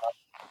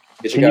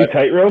 Can you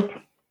tightrope?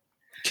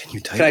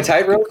 Can I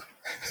tightrope?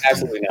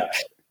 Absolutely not.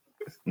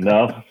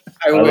 No,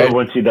 I love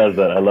when she does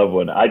that. I love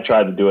when I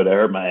try to do it. I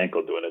hurt my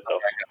ankle doing it though.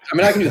 I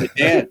mean, I can do the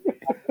dance.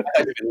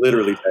 I can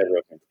literally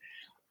tightrope.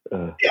 Yeah,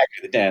 I can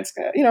do the dance.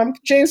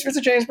 It's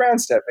a James Brown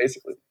step,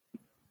 basically.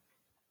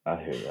 I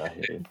hear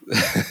you.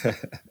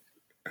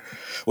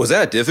 Was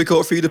that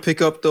difficult for you to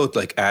pick up though?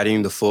 Like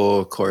adding the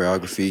full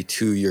choreography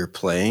to your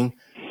playing?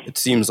 It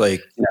seems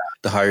like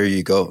the higher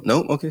you go.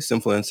 No, okay,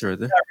 simple answer right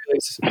there.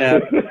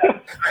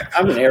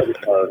 I'm an air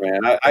guitar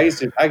man.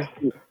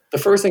 The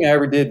first thing I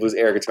ever did was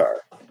air guitar,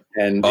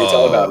 and it's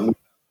all about me.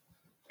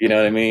 You know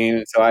what I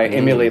mean? So I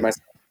emulate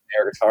myself as an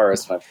air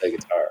guitarist when I play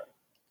guitar.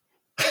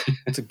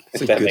 It's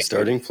a good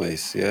starting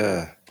place.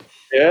 Yeah.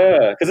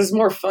 Yeah, because it's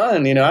more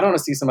fun. I don't want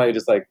to see somebody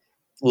just like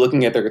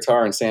looking at their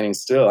guitar and standing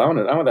still. I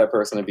want that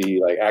person to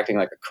be like acting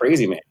like a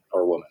crazy man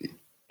or woman.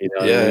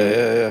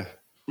 Yeah.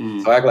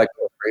 So I act like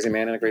a crazy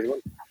man and a crazy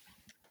woman.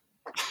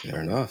 Fair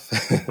enough.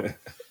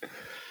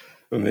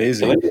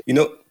 Amazing.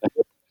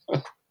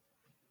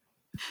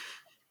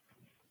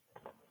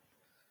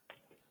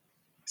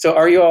 So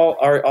are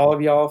all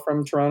of y'all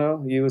from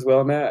Toronto? You as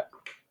well, Matt?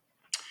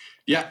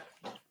 Yeah.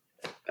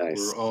 Nice.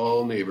 We're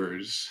all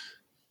neighbors.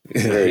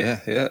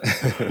 Yeah.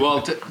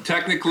 Well,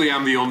 technically,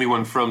 I'm the only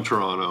one from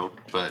Toronto,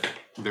 but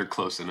they're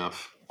close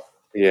enough.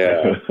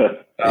 Yeah.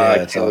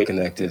 It's all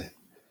connected.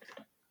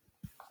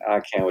 I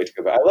can't wait to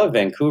go back. I love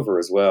Vancouver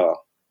as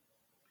well.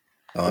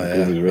 Oh, yeah.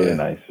 Vancouver's really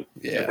nice.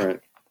 Yeah.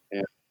 Different.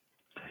 Yeah.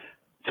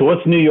 So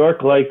what's New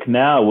York like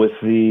now with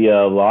the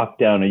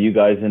lockdown? Are you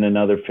guys in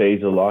another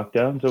phase of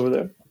lockdowns over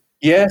there?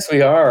 Yes,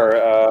 we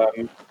are.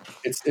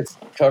 It's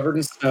covered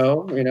in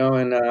snow,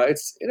 and I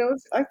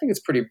think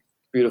it's pretty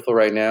beautiful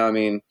right now. I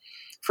mean,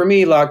 for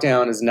me,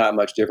 lockdown is not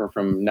much different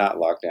from not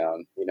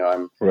lockdown.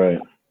 I'm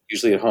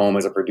usually at home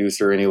as a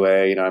producer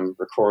anyway. I'm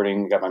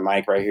recording, got my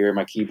mic right here,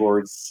 my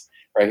keyboards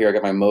right here. I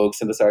got my Moog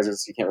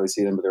synthesizers. You can't really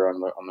see them, but they're on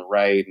the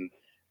right. And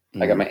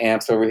I got my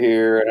amps over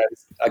here, and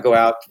I go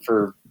out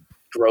for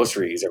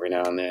groceries every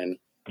now and then.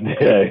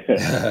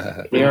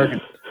 Yeah. New York.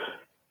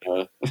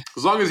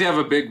 As long as you have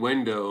a big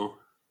window.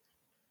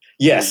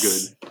 Yes. You're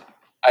good.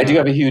 I do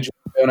have a huge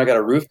window, and I got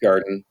a roof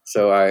garden.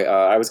 So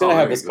I was going to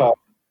have this call,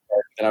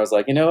 and I was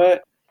like, you know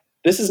what?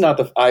 This is not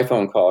the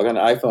iPhone call. I got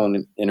an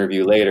iPhone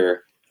interview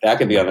later. That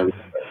can be on the roof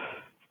garden.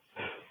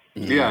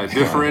 Yeah,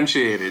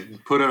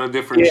 differentiated. Put on a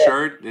different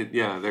shirt.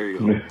 There you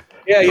go.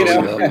 Yeah, you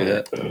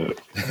know.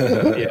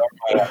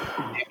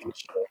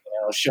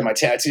 Show my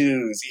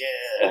tattoos.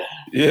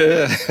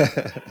 Yeah.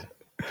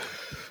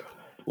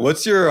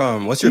 What's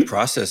your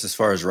process as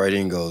far as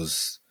writing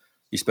goes?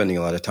 You spending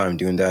a lot of time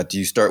doing that. Do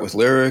you start with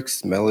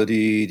lyrics,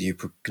 melody? Do you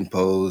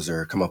compose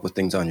or come up with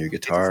things on your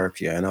guitar,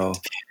 piano?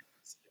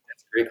 That's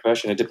a great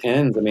question. It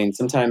depends. I mean,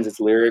 sometimes it's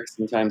lyrics,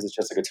 sometimes it's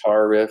just a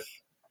guitar riff,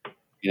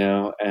 you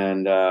know,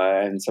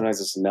 and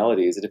sometimes it's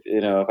melodies.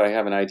 If I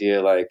have an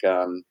idea like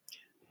a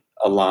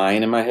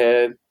line in my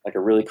head, like a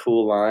really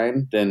cool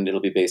line, then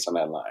it'll be based on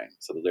that line.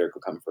 So the lyric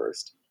will come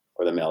first,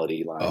 or the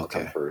melody line will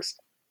come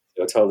first.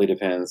 So it totally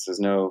depends.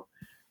 There's no,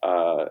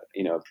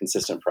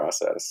 consistent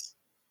process.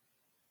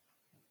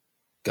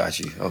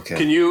 Got you. Okay.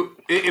 Can you,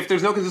 if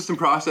there's no consistent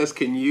process,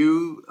 can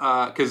you,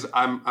 because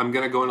I'm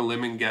going to go on a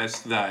limb and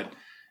guess that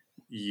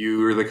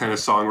you're the kind of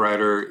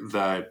songwriter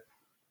that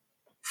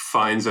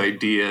finds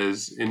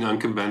ideas in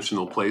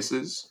unconventional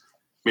places.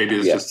 Maybe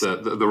it's just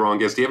the wrong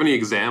guess. Do you have any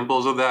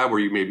examples of that where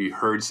you maybe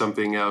heard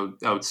something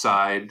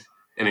outside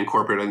and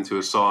incorporated it into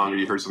a song, or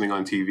you heard something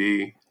on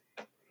TV?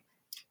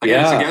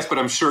 Again, it's a guess, but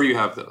I'm sure you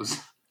have those.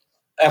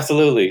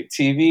 Absolutely.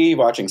 TV,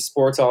 watching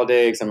sports all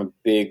day, because I'm a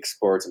big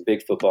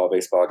football,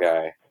 baseball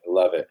guy. I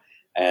love it.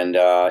 And,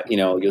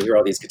 you'll hear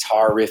all these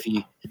guitar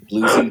riffy,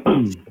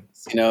 bluesy,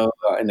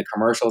 in the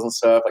commercials and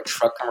stuff, like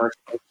truck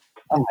commercials.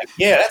 I'm like,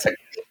 yeah, that's a good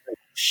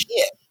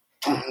shit.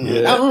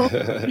 Yeah.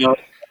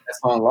 That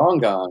song Long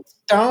Gone.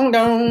 That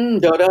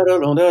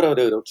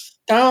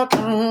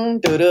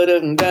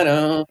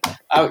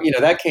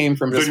came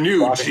from the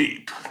new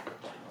Jeep.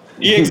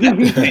 Yeah,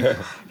 exactly.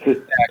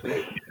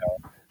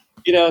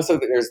 So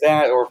there's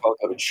that, or if I'll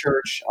go to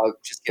church, I'll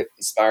just get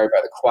inspired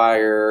by the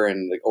choir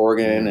and the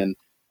organ and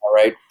all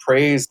right,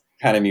 praise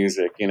kind of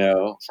music,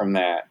 from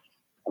that.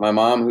 And my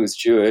mom, who's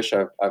Jewish,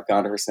 I've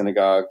gone to her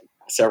synagogue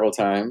several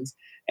times,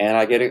 and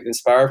I get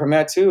inspired from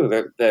that too.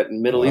 That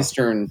Middle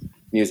Eastern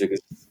music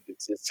it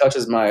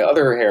touches my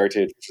other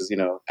heritage, which is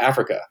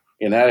Africa,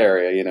 in that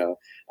area.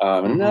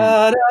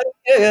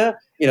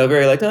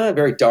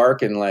 Very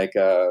dark and like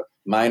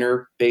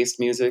minor based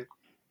music,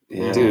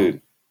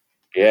 dude.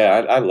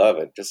 Yeah, I love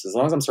it. Just as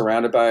long as I'm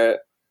surrounded by it,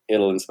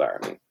 it'll inspire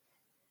me.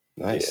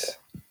 Nice.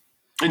 Yeah.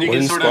 And you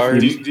can sort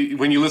of,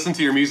 when you listen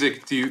to your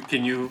music,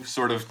 can you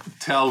sort of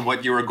tell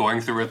what you were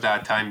going through at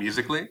that time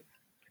musically?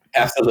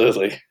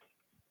 Absolutely.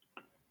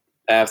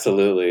 Oh,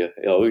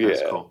 yeah.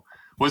 That's cool.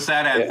 What's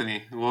that,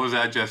 Anthony? Yeah. What was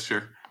that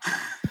gesture?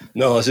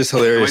 No, it's just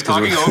hilarious.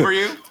 Am I talking over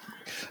you?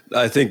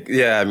 I think,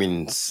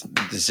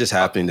 it's just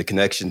happening. The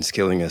connection's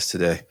killing us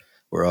today.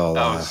 We're all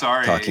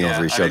talking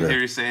over each other. I didn't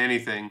hear you say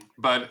anything,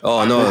 but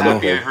I'm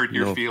happy I hurt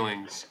your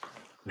feelings.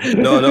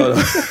 No.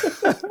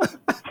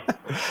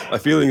 My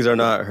feelings are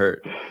not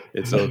hurt.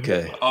 It's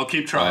okay. I'll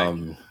keep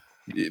trying.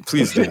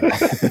 Please do.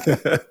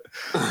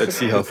 Let's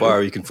see how far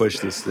we can push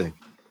this thing.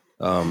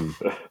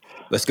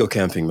 Let's go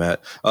camping,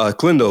 Matt.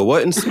 Kellindo,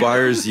 what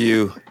inspires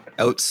you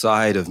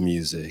outside of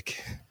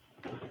music?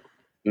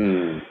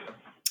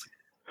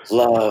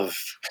 Love.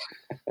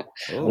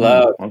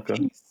 Love. Okay.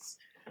 Peace.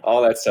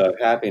 All that stuff,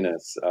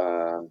 happiness,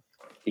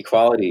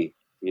 equality,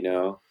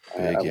 I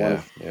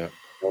want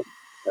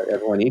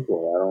everyone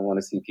equal. I don't want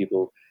to see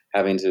people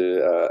having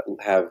to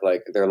have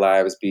like their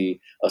lives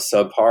be a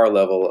subpar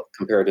level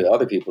compared to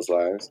other people's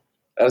lives.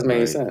 That doesn't make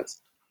any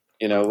sense.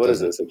 What is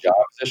this, a job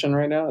position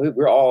right now?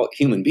 We're all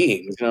human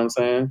beings, you know what I'm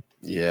saying?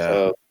 Yeah.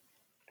 So,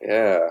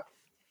 yeah.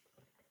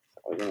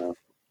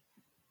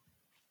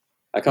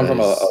 I come from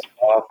a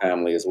law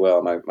family as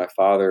well. My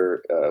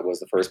father was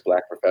the first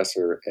Black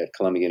professor at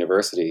Columbia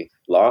University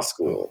Law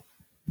School.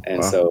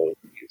 And so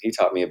he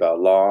taught me about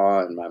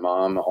law, and my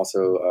mom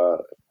also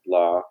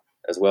law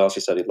as well. She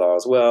studied law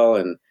as well.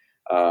 And,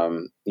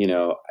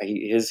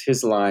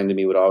 his line to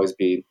me would always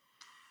be,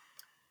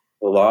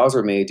 the laws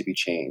are made to be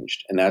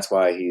changed. And that's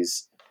why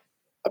he's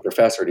a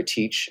professor, to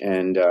teach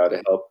and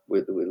to help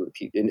with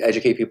and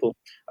educate people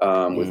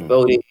with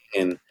voting,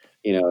 and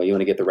you want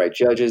to get the right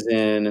judges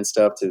in and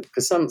stuff,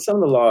 because some of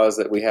the laws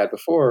that we had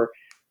before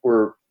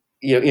were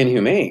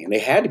inhumane. They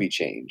had to be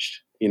changed.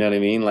 You know what I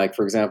mean? Like,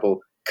 for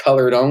example,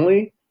 colored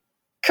only.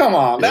 Come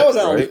on, that was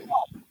only.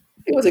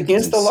 It was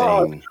against the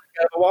law to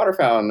have a water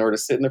fountain or to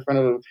sit in the front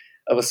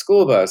of a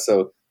school bus.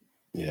 So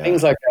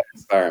things like that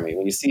inspire me.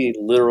 When you see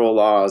literal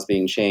laws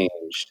being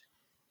changed,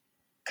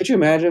 could you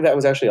imagine if that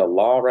was actually a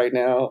law right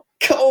now?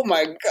 Oh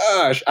my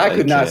gosh, I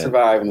could not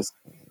survive in this.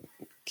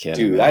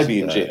 Dude, I'd be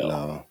in jail.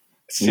 No.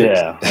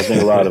 Yeah, I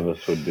think a lot of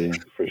us would be,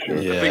 for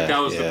sure. Yeah, I think that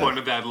was the point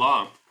of that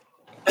law.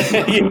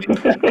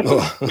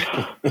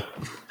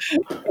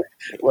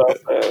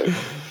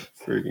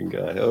 Freaking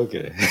guy.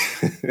 Okay.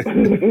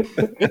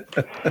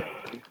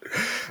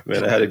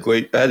 Man, I had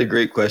a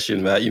great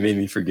question, Matt. You made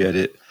me forget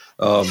it.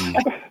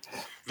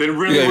 Then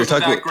really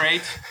wasn't that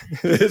great?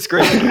 It's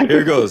great.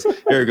 Here it goes.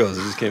 It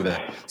just came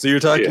back. So you're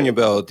talking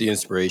about the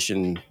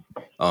inspiration,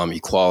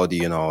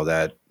 equality, and all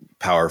that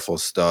powerful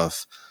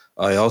stuff.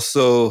 I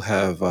also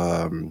have.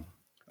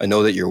 I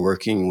know that you're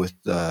working with.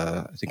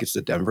 I think it's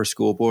the Denver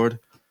School Board.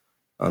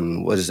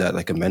 What is that,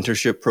 like a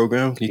mentorship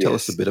program? Can you tell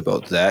us a bit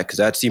about that? Because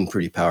that seemed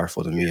pretty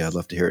powerful to me. I'd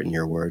love to hear it in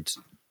your words.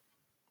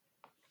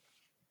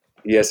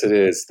 Yes, it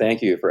is.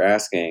 Thank you for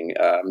asking.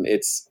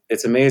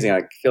 It's amazing.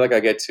 I feel like I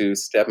get to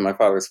step in my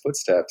father's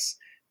footsteps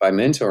by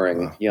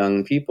mentoring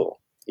young people,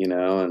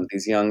 and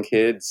these young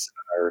kids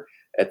are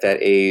at that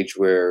age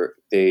where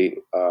they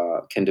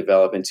can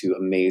develop into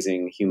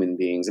amazing human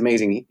beings,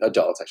 amazing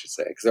adults, I should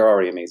say, because they're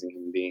already amazing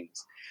human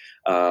beings.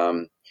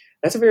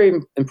 That's a very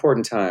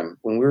important time.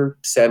 When we're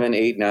 7,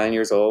 8, 9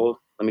 years old,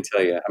 let me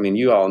tell you, I mean,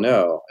 you all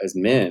know as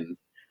men,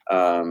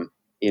 and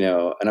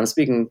I'm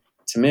speaking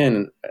to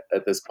men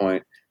at this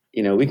point,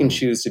 we can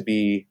choose to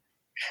be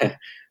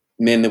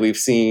men that we've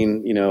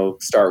seen,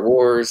 start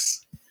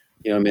wars,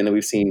 men that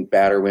we've seen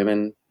batter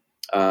women,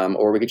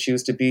 or we could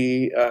choose to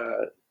be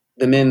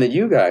the men that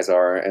you guys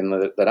are and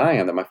that I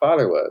am, that my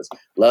father was,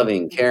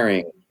 loving,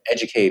 caring,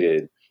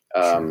 educated,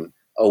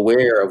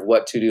 aware of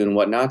what to do and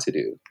what not to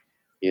do,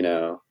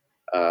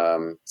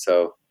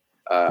 So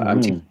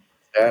I'm teaching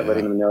that,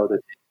 letting them know that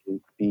they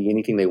can be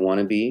anything they want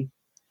to be.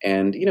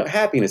 And,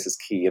 happiness is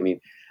key. I mean,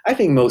 I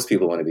think most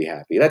people want to be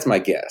happy. That's my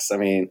guess. I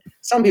mean,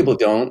 some people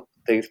don't.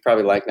 They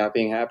probably like not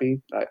being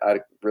happy. I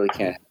really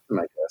can't help them,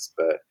 I guess.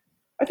 But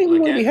I think we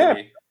want to be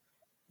happy.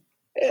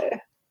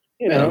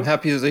 I'm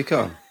happy as they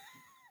come.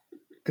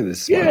 Look at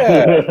this smile.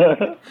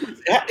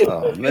 Yeah.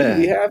 Oh, man.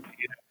 Be happy.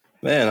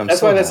 Man, I'm that's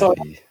so why that's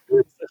happy.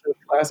 It's such a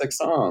classic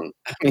song.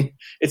 I mean,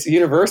 it's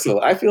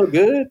universal. I feel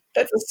good.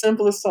 That's the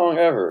simplest song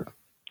ever.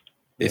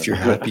 If you're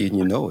happy and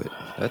you know it.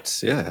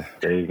 That's, There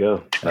you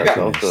go. That's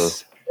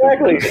also...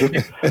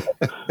 Exactly.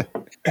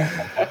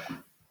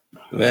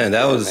 Man,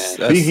 that's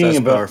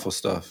powerful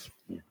stuff.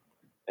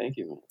 Thank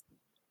you, man.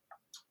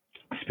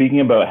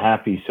 Speaking about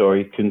happy,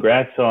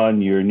 congrats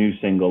on your new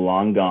single,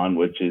 Long Gone,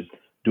 which is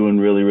doing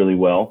really, really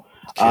well.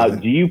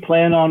 Do you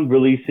plan on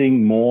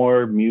releasing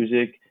more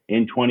music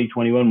in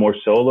 2021, more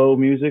solo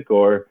music,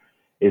 or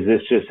is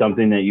this just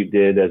something that you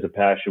did as a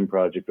passion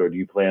project, or do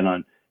you plan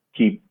on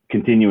keep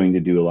continuing to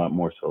do a lot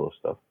more solo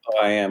stuff? Oh,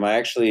 I am. I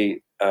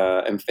actually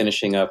am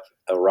finishing up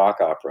a rock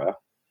opera,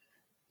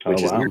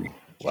 which is near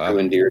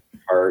and dear to my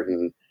heart,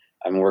 and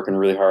I'm working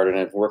really hard on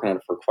it. I've been working on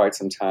it for quite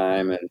some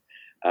time, and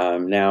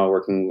now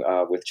working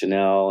with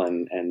Janelle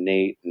and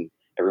Nate and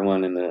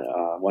everyone in the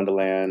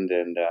Wonderland,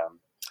 and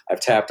I've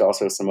tapped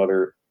also some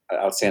other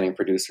outstanding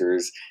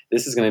producers.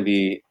 This is going to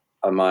be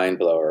a mind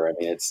blower. I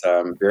mean, it's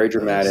very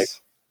dramatic,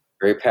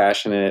 very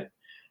passionate.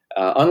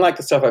 Unlike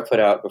the stuff I put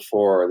out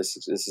before, this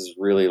is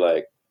really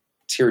like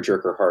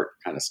tearjerker heart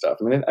kind of stuff.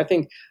 I mean, I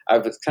think I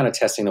was kind of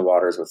testing the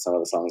waters with some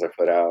of the songs I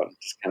put out,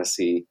 just kind of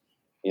see,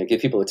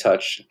 give people a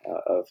touch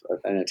of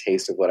and a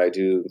taste of what I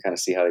do, and kind of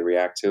see how they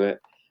react to it.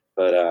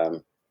 But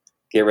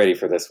get ready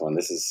for this one.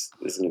 This is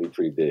going to be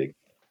pretty big.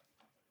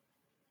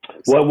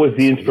 What was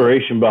the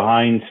inspiration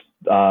behind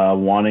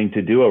wanting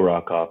to do a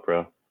rock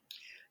opera?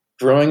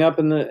 Growing up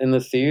in the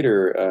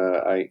theater,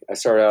 I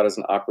started out as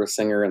an opera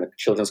singer in the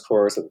children's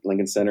chorus at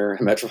Lincoln Center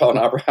and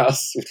Metropolitan Opera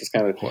House, which was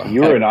kind of...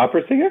 You were an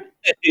opera singer?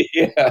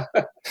 Yeah.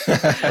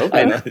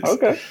 Okay. Nice.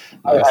 Okay.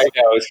 I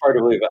know, it's hard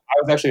to believe. I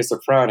was actually a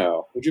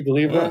soprano. Would you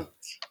believe that?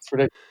 It's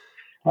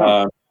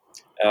ridiculous.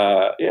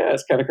 Yeah,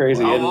 it's kind of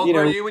crazy. How old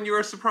were you when you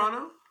were a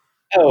soprano?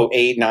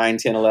 8, 9,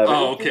 10, 11.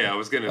 Oh, okay. I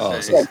was going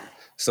to say.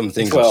 Some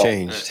things have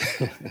changed.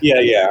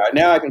 Yeah.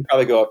 Now I can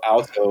probably go up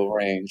alto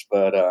range,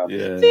 but...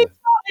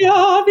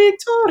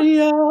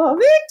 Victoria,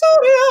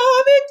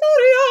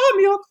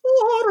 mio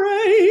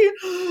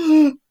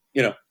cuore.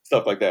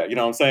 Stuff like that. You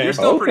know what I'm saying? You're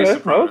still pretty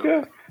soprano.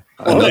 Okay.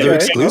 Another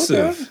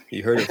exclusive. Okay.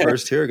 You heard it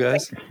first here,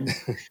 guys.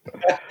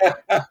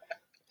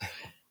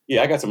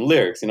 Yeah, I got some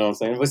lyrics, you know what I'm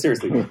saying? But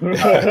seriously.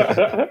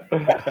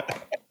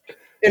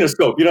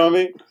 Interscope, you know what I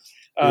mean?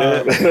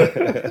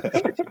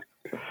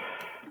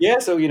 Yeah,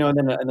 so,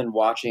 and then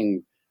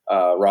watching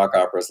rock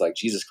operas like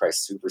Jesus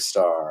Christ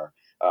Superstar,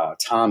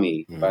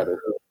 Tommy by The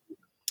Who.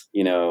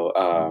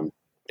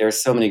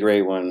 There's so many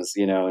great ones,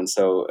 and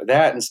so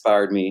that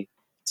inspired me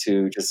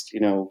to just,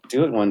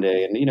 do it one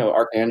day. And,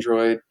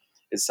 Archandroid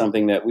is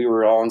something that we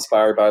were all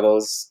inspired by,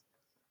 those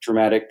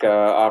dramatic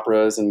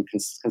operas and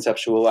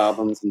conceptual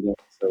albums. And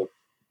so,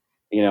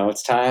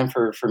 it's time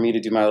for me to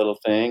do my little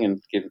thing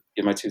and give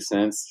my 2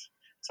 cents.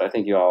 So I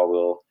think you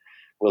all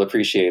will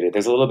appreciate it.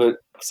 There's a little bit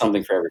of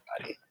something for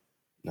everybody.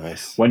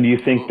 Nice. When do you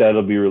think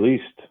that'll be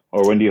released?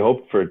 Or when do you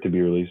hope for it to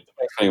be released?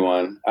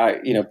 2021.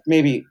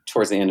 Maybe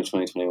towards the end of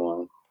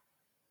 2021.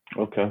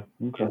 Okay.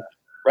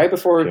 Right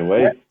before it's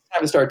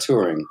time to start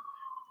touring.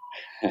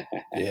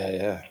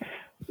 Yeah.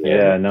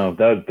 No,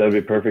 that'd be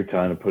a perfect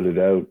time to put it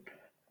out.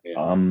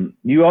 Yeah.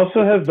 You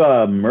also have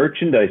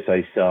merchandise.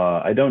 I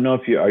saw. I don't know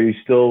if are you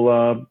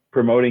still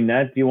promoting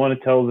that. Do you want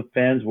to tell the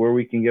fans where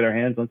we can get our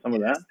hands on some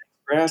of that?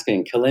 For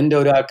asking.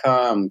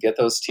 Kellindo.com. Get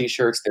those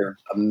t-shirts. They're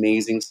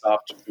amazing,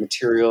 soft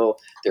material.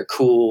 They're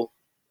cool.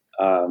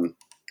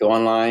 Go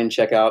online,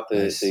 check out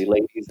the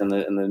ladies and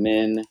the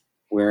men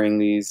wearing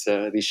these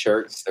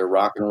shirts. They're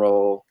rock and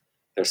roll.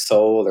 They're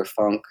soul. They're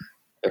funk.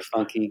 They're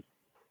funky.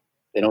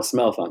 They don't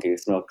smell funky. They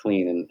smell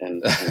clean.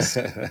 And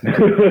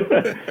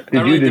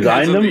Did you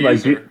design them?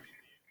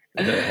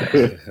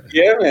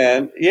 Yeah,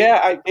 man.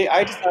 Yeah,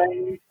 I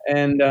designed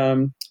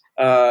them,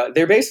 and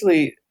they're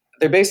basically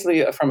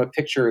from a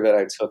picture that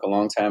I took a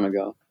long time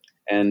ago.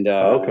 And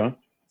okay.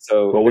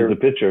 So what was the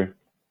picture?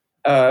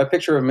 A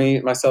picture of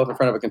myself in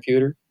front of a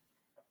computer.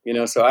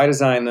 So I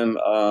designed them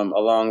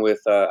along with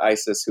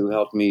Isis, who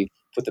helped me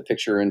put the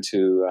picture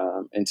into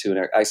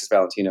Isis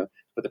Valentino,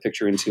 put the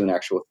picture into an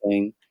actual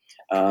thing.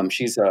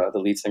 She's the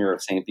lead singer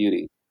of Saint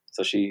Beauty,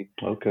 so she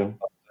put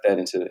that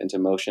into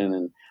motion.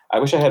 And I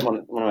wish I had one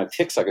of my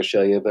picks I could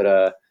show you, but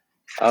I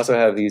also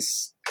have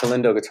these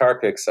Kellindo guitar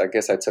picks. I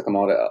guess I took them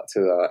all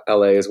to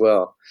LA as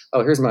well.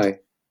 Oh, here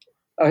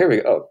we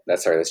go. Oh,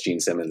 that's Gene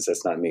Simmons.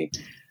 That's not me.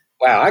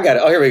 Wow, I got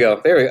it. Oh, here we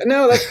go. There we go.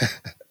 No,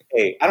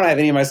 hey, I don't have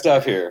any of my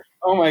stuff here.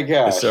 Oh my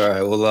gosh. That's all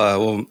right.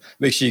 We'll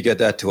make sure you get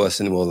that to us,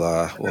 and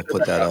we'll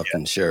put that up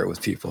and share it with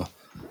people.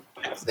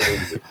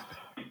 Absolutely.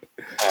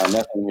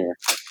 Nothing here.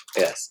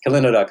 Yes,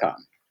 Kellindo.com.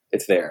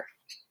 It's there.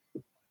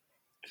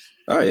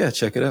 All right, yeah,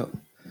 check it out.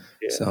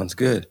 Yeah. Sounds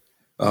good.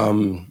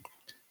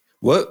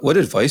 What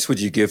advice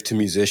would you give to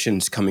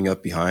musicians coming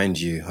up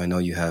behind you? I know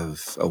you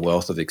have a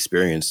wealth of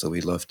experience, so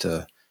we'd love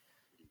to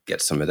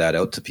get some of that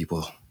out to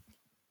people.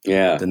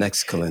 Yeah. The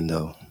next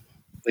Kellindo.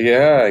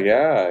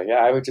 Yeah.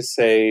 I would just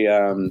say,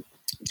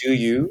 do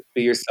you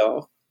be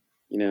yourself?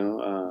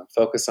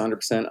 Focus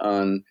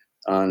 100%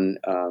 on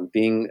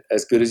being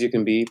as good as you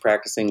can be,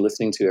 practicing,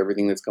 listening to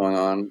everything that's going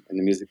on in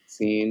the music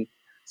scene,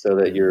 so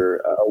that you're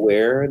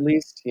aware. At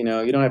least, you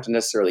don't have to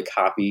necessarily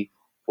copy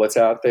what's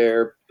out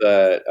there,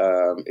 but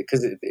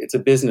because it's a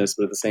business,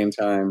 but at the same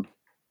time,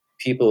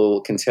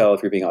 people can tell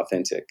if you're being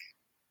authentic.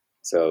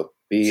 So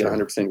be 100%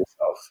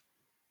 yourself.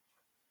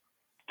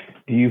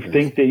 Do you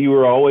think that you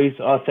were always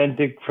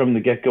authentic from the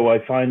get-go?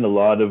 I find a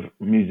lot of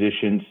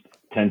musicians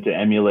tend to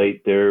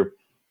emulate the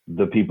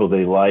people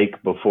they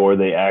like before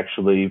they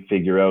actually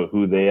figure out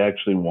who they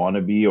actually want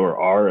to be or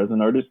are as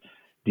an artist.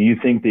 Do you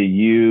think that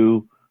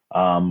you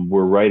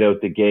were right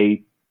out the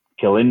gate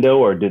Kellindo,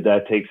 or did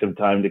that take some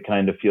time to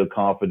kind of feel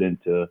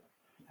confident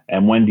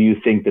and when do you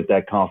think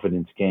that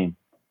confidence came?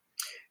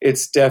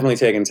 It's definitely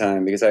taken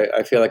time, because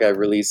I feel like I've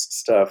released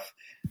stuff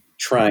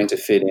trying to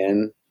fit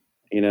in,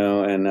 and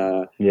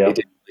it didn't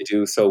really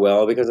do so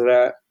well because of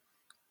that.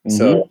 Mm-hmm.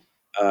 So,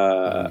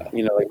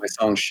 like my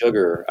song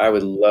Sugar, I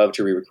would love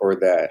to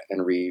re-record that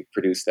and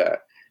reproduce that,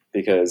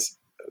 because,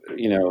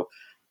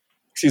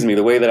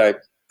 the way that I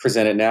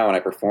present it now and I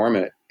perform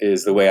it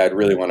is the way I'd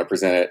really want to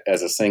present it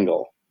as a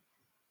single,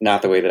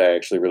 not the way that I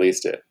actually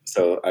released it.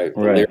 So the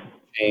lyrics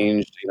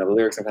changed, the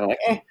lyrics I'm kind of like,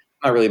 I'm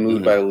not really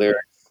moved by the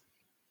lyrics.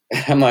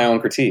 I'm my own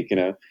critique,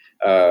 Like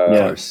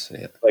there's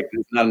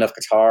not enough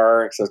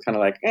guitar, so it's kind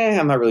of like,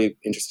 I'm not really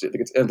interested.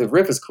 The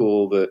riff is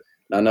cool, but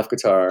not enough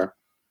guitar.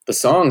 The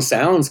song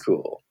sounds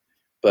cool,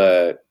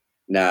 but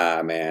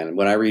nah, man.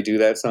 When I redo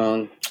that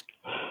song,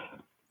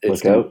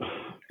 it's look out.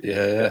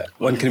 Yeah.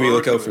 When can we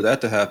look out for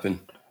that to happen?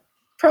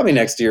 Probably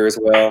next year as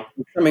well.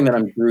 It's something that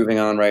I'm grooving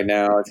on right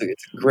now. It's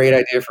a great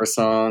idea for a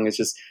song. It's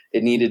just,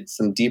 it needed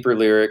some deeper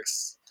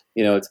lyrics.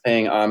 It's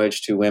paying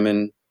homage to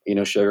women,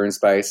 sugar and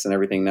spice and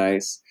everything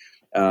nice.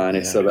 And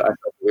it's so that I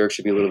thought the lyrics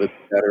should be a little bit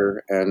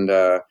better, and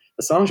the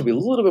song should be a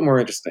little bit more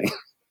interesting.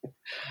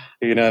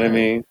 You know what I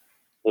mean? A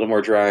little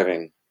more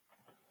driving,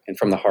 and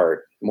from the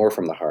heart, more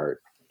from the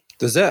heart.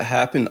 Does that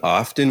happen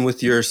often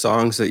with your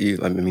songs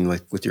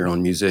like with your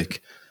own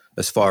music,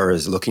 as far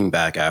as looking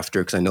back after?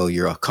 Because I know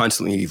you're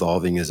constantly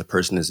evolving as a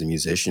person, as a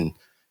musician.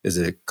 Is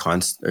it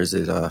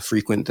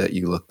frequent that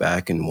you look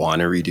back and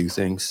want to redo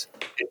things?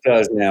 It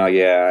does now,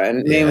 yeah,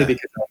 and mainly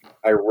because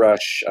I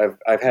rush.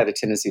 I've had a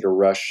tendency to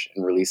rush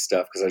and release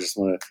stuff because I just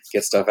want to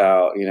get stuff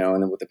out, And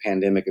then with the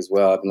pandemic as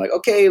well, I've been like,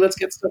 okay, let's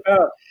get stuff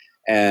out.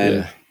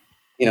 And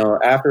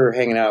after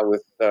hanging out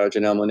with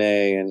Janelle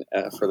Monae and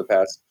for the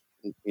past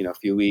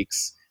few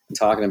weeks and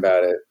talking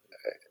about it,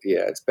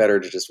 it's better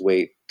to just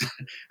wait.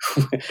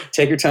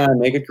 Take your time,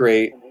 make it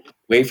great.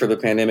 Wait for the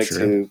pandemic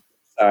to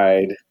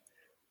subside,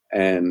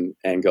 and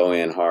go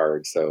in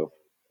hard. So,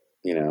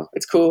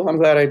 it's cool. I'm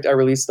glad I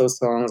released those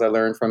songs. I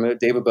learned from it.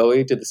 David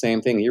Bowie did the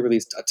same thing. He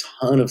released a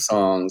ton of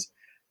songs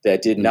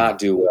that did not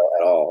do well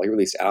at all. He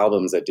released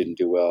albums that didn't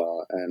do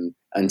well, and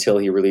until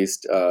he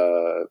released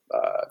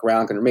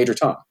Major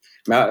Tom.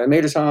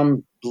 Major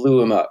Tom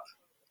blew him up.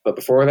 But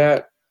before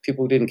that,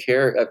 people didn't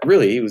care.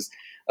 Really, he was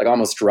like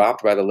almost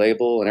dropped by the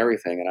label and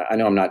everything. And I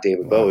know I'm not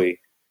David Bowie,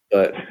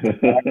 but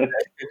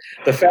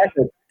the fact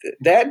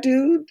that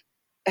dude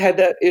had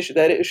that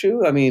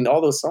issue. I mean, all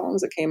those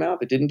songs that came out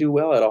that didn't do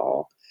well at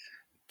all.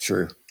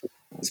 True.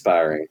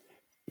 Inspiring.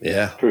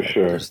 Yeah, for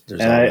sure.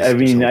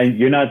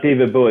 You're not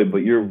David Bowie,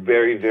 but you're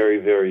very, very,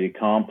 very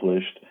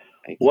accomplished.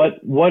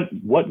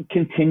 What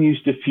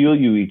continues to fuel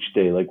you each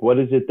day? Like, what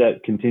is it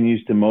that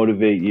continues to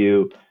motivate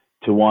you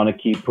to want to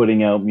keep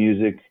putting out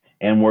music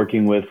and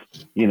working with,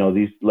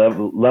 these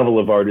level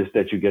of artists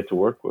that you get to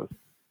work with?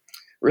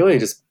 Really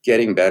just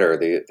getting better,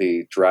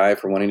 the drive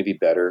for wanting to be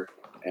better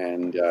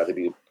and to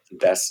be the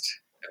best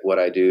at what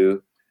I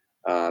do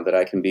that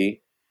I can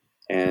be.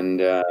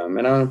 And I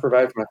want to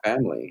provide for my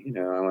family.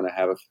 I want to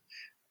have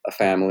a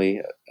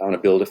family. I want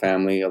to build a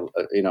family.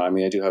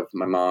 I do have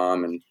my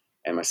mom and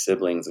my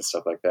siblings and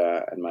stuff like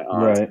that, and my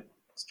aunts. Right.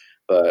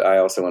 But I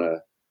also want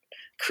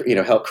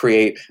to, help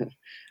create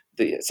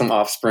some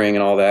offspring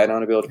and all that. And I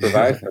want to be able to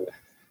provide for them.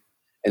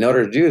 In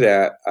order to do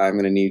that, I'm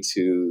going to need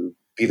to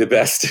be the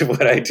best at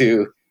what I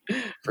do,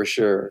 for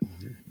sure.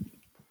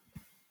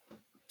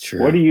 Sure.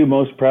 What are you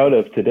most proud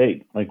of to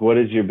date? Like, what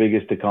is your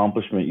biggest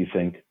accomplishment, you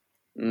think?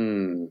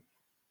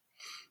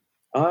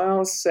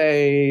 I'll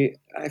say,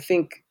 I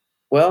think,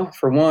 well,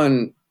 for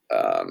one,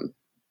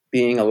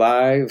 being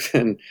alive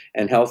and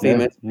healthy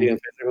mentally and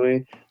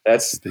physically,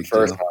 that's the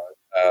first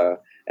part.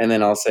 And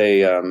then I'll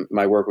say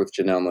my work with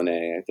Janelle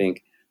Monae. I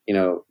think,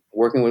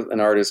 working with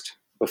an artist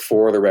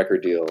before the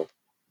record deal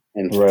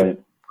and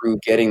through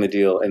getting the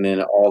deal and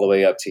then all the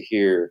way up to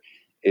here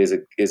is a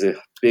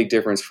big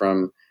difference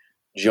from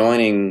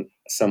joining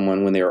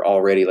someone when they were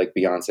already like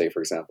Beyonce, for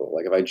example.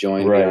 Like if I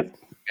joined Beyonce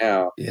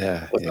now,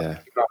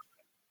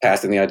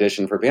 passing the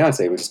audition for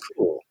Beyonce, which is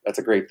cool. That's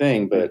a great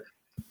thing. But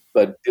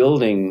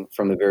building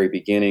from the very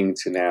beginning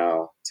to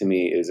now, to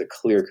me, is a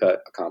clear-cut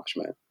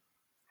accomplishment.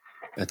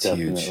 That's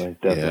huge.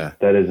 Definitely. Yeah.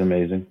 That is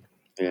amazing.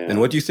 Yeah. And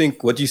what do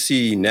you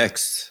see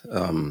next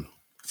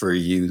for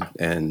you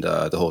and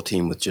the whole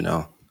team with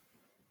Janelle?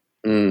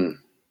 An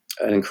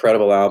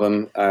incredible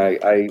album.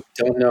 I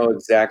don't know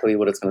exactly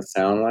what it's going to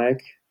sound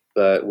like,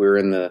 but we're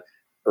in the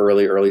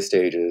early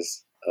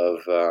stages of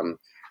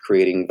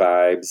creating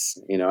vibes.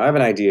 I have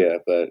an idea,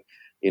 but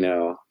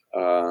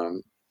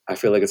I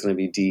feel like it's going to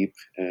be deep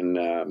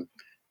and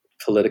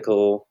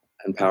political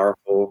and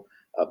powerful,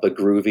 but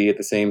groovy at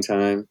the same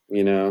time.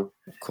 Of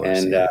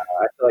course, and I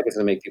feel like it's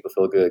going to make people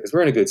feel good because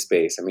we're in a good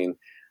space. I mean,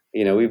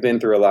 we've been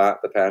through a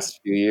lot the past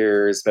few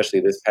years, especially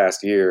this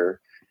past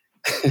year.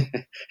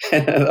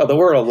 And the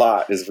word "a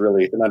lot" is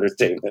really an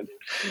understatement.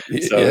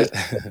 So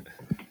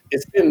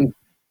it's been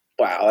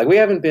wow. Like we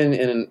haven't been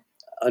in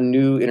a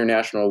new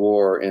international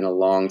war in a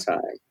long time.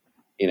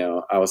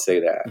 I would say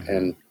that. Mm-hmm.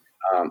 And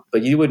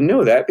but you wouldn't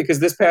know that because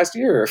this past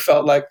year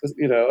felt like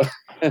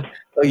a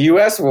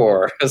U.S.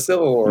 war, a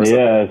civil war.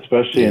 Yeah,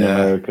 especially in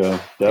America,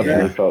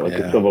 definitely felt like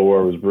a civil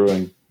war was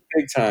brewing.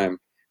 Big time.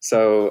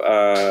 So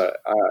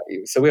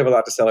we have a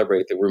lot to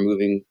celebrate that we're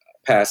moving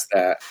past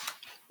that.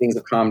 Things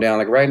have calmed down.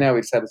 Like right now,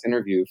 we just had this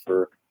interview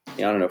for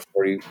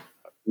 40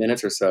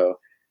 minutes or so,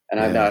 and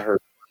I've not heard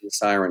the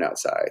siren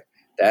outside.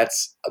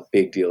 That's a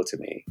big deal to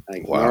me.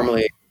 Like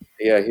normally,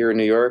 here in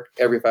New York,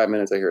 every 5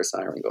 minutes I hear a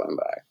siren going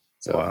by.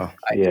 So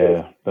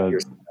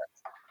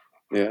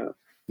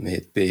May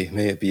it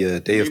be a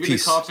day of peace. Maybe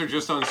the cops are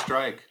just on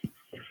strike.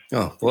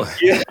 Oh boy.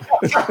 Yeah.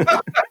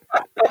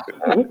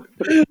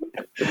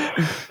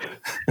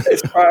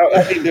 It's probably,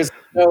 I think there's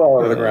snow all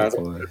over the ground,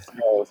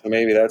 so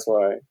maybe that's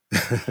why.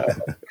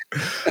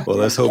 Well,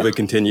 let's hope it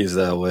continues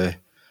that way.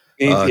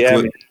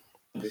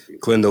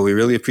 Kellindo, we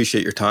really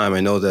appreciate your time. I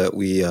know that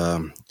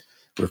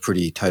we're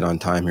pretty tight on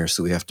time here,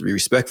 so we have to be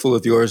respectful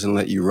of yours and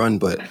let you run.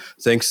 But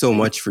thanks so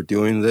much for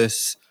doing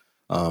this.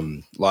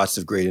 Lots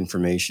of great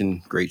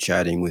information, great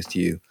chatting with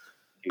you.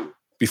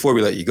 Before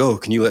we let you go,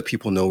 can you let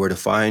people know where to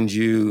find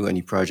you,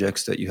 any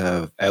projects that you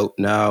have out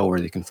now, where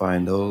they can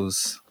find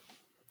those?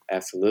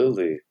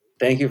 Absolutely.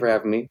 Thank you for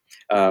having me,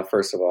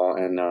 first of all.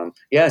 And so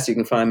you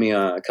can find me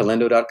on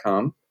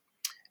Kellindo.com.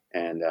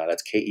 And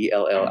that's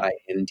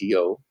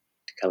Kellindo,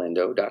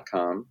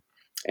 Kellindo.com.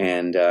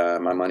 And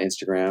I'm on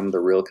Instagram, The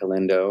Real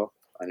Kellindo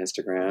on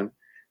Instagram.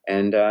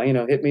 And,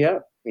 hit me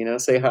up,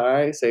 say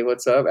hi, say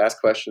what's up, ask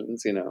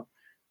questions,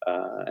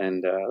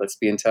 and let's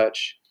be in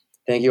touch.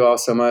 Thank you all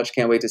so much.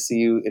 Can't wait to see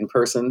you in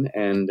person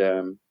and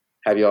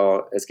have you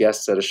all as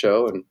guests at a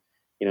show and,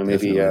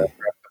 maybe a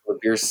couple of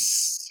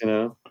beers,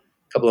 a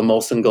couple of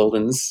Molson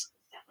Goldens.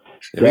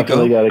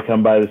 Definitely got to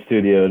come by the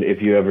studio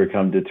if you ever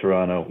come to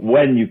Toronto.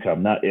 When you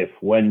come, not if,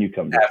 when you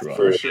come to Toronto.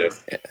 For sure.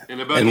 In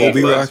about 8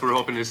 months, we're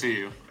hoping to see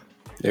you.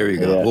 There you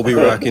go. Yeah. We'll be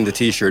rocking the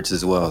T-shirts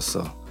as well.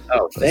 So.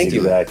 Oh, thank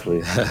you.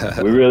 Exactly.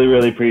 We really,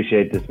 really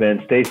appreciate this,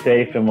 man. Stay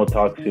safe, and we'll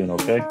talk soon,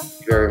 okay? Thank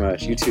you very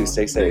much. You too.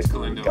 Stay safe. Thanks,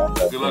 Kellindo.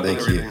 Good luck with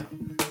everything.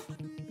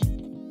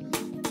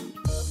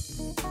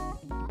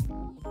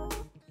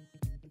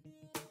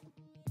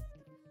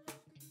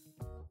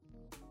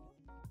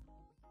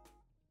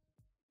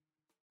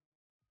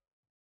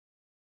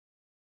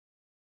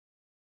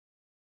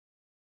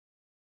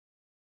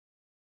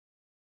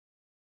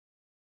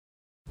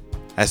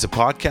 As a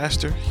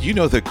podcaster, you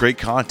know that great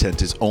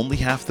content is only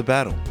half the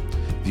battle.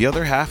 The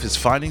other half is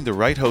finding the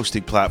right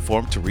hosting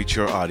platform to reach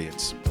your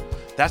audience.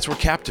 That's where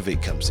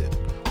Captivate comes in.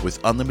 With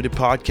unlimited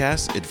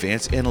podcasts,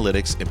 advanced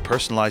analytics, and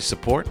personalized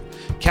support,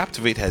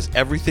 Captivate has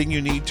everything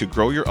you need to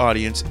grow your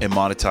audience and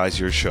monetize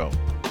your show.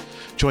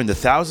 Join the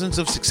thousands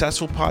of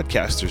successful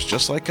podcasters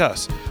just like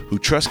us who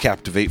trust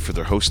Captivate for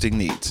their hosting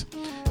needs.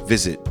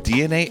 Visit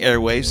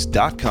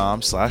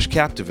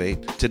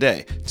dnaairwaves.com/captivate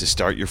today to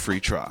start your free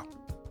trial.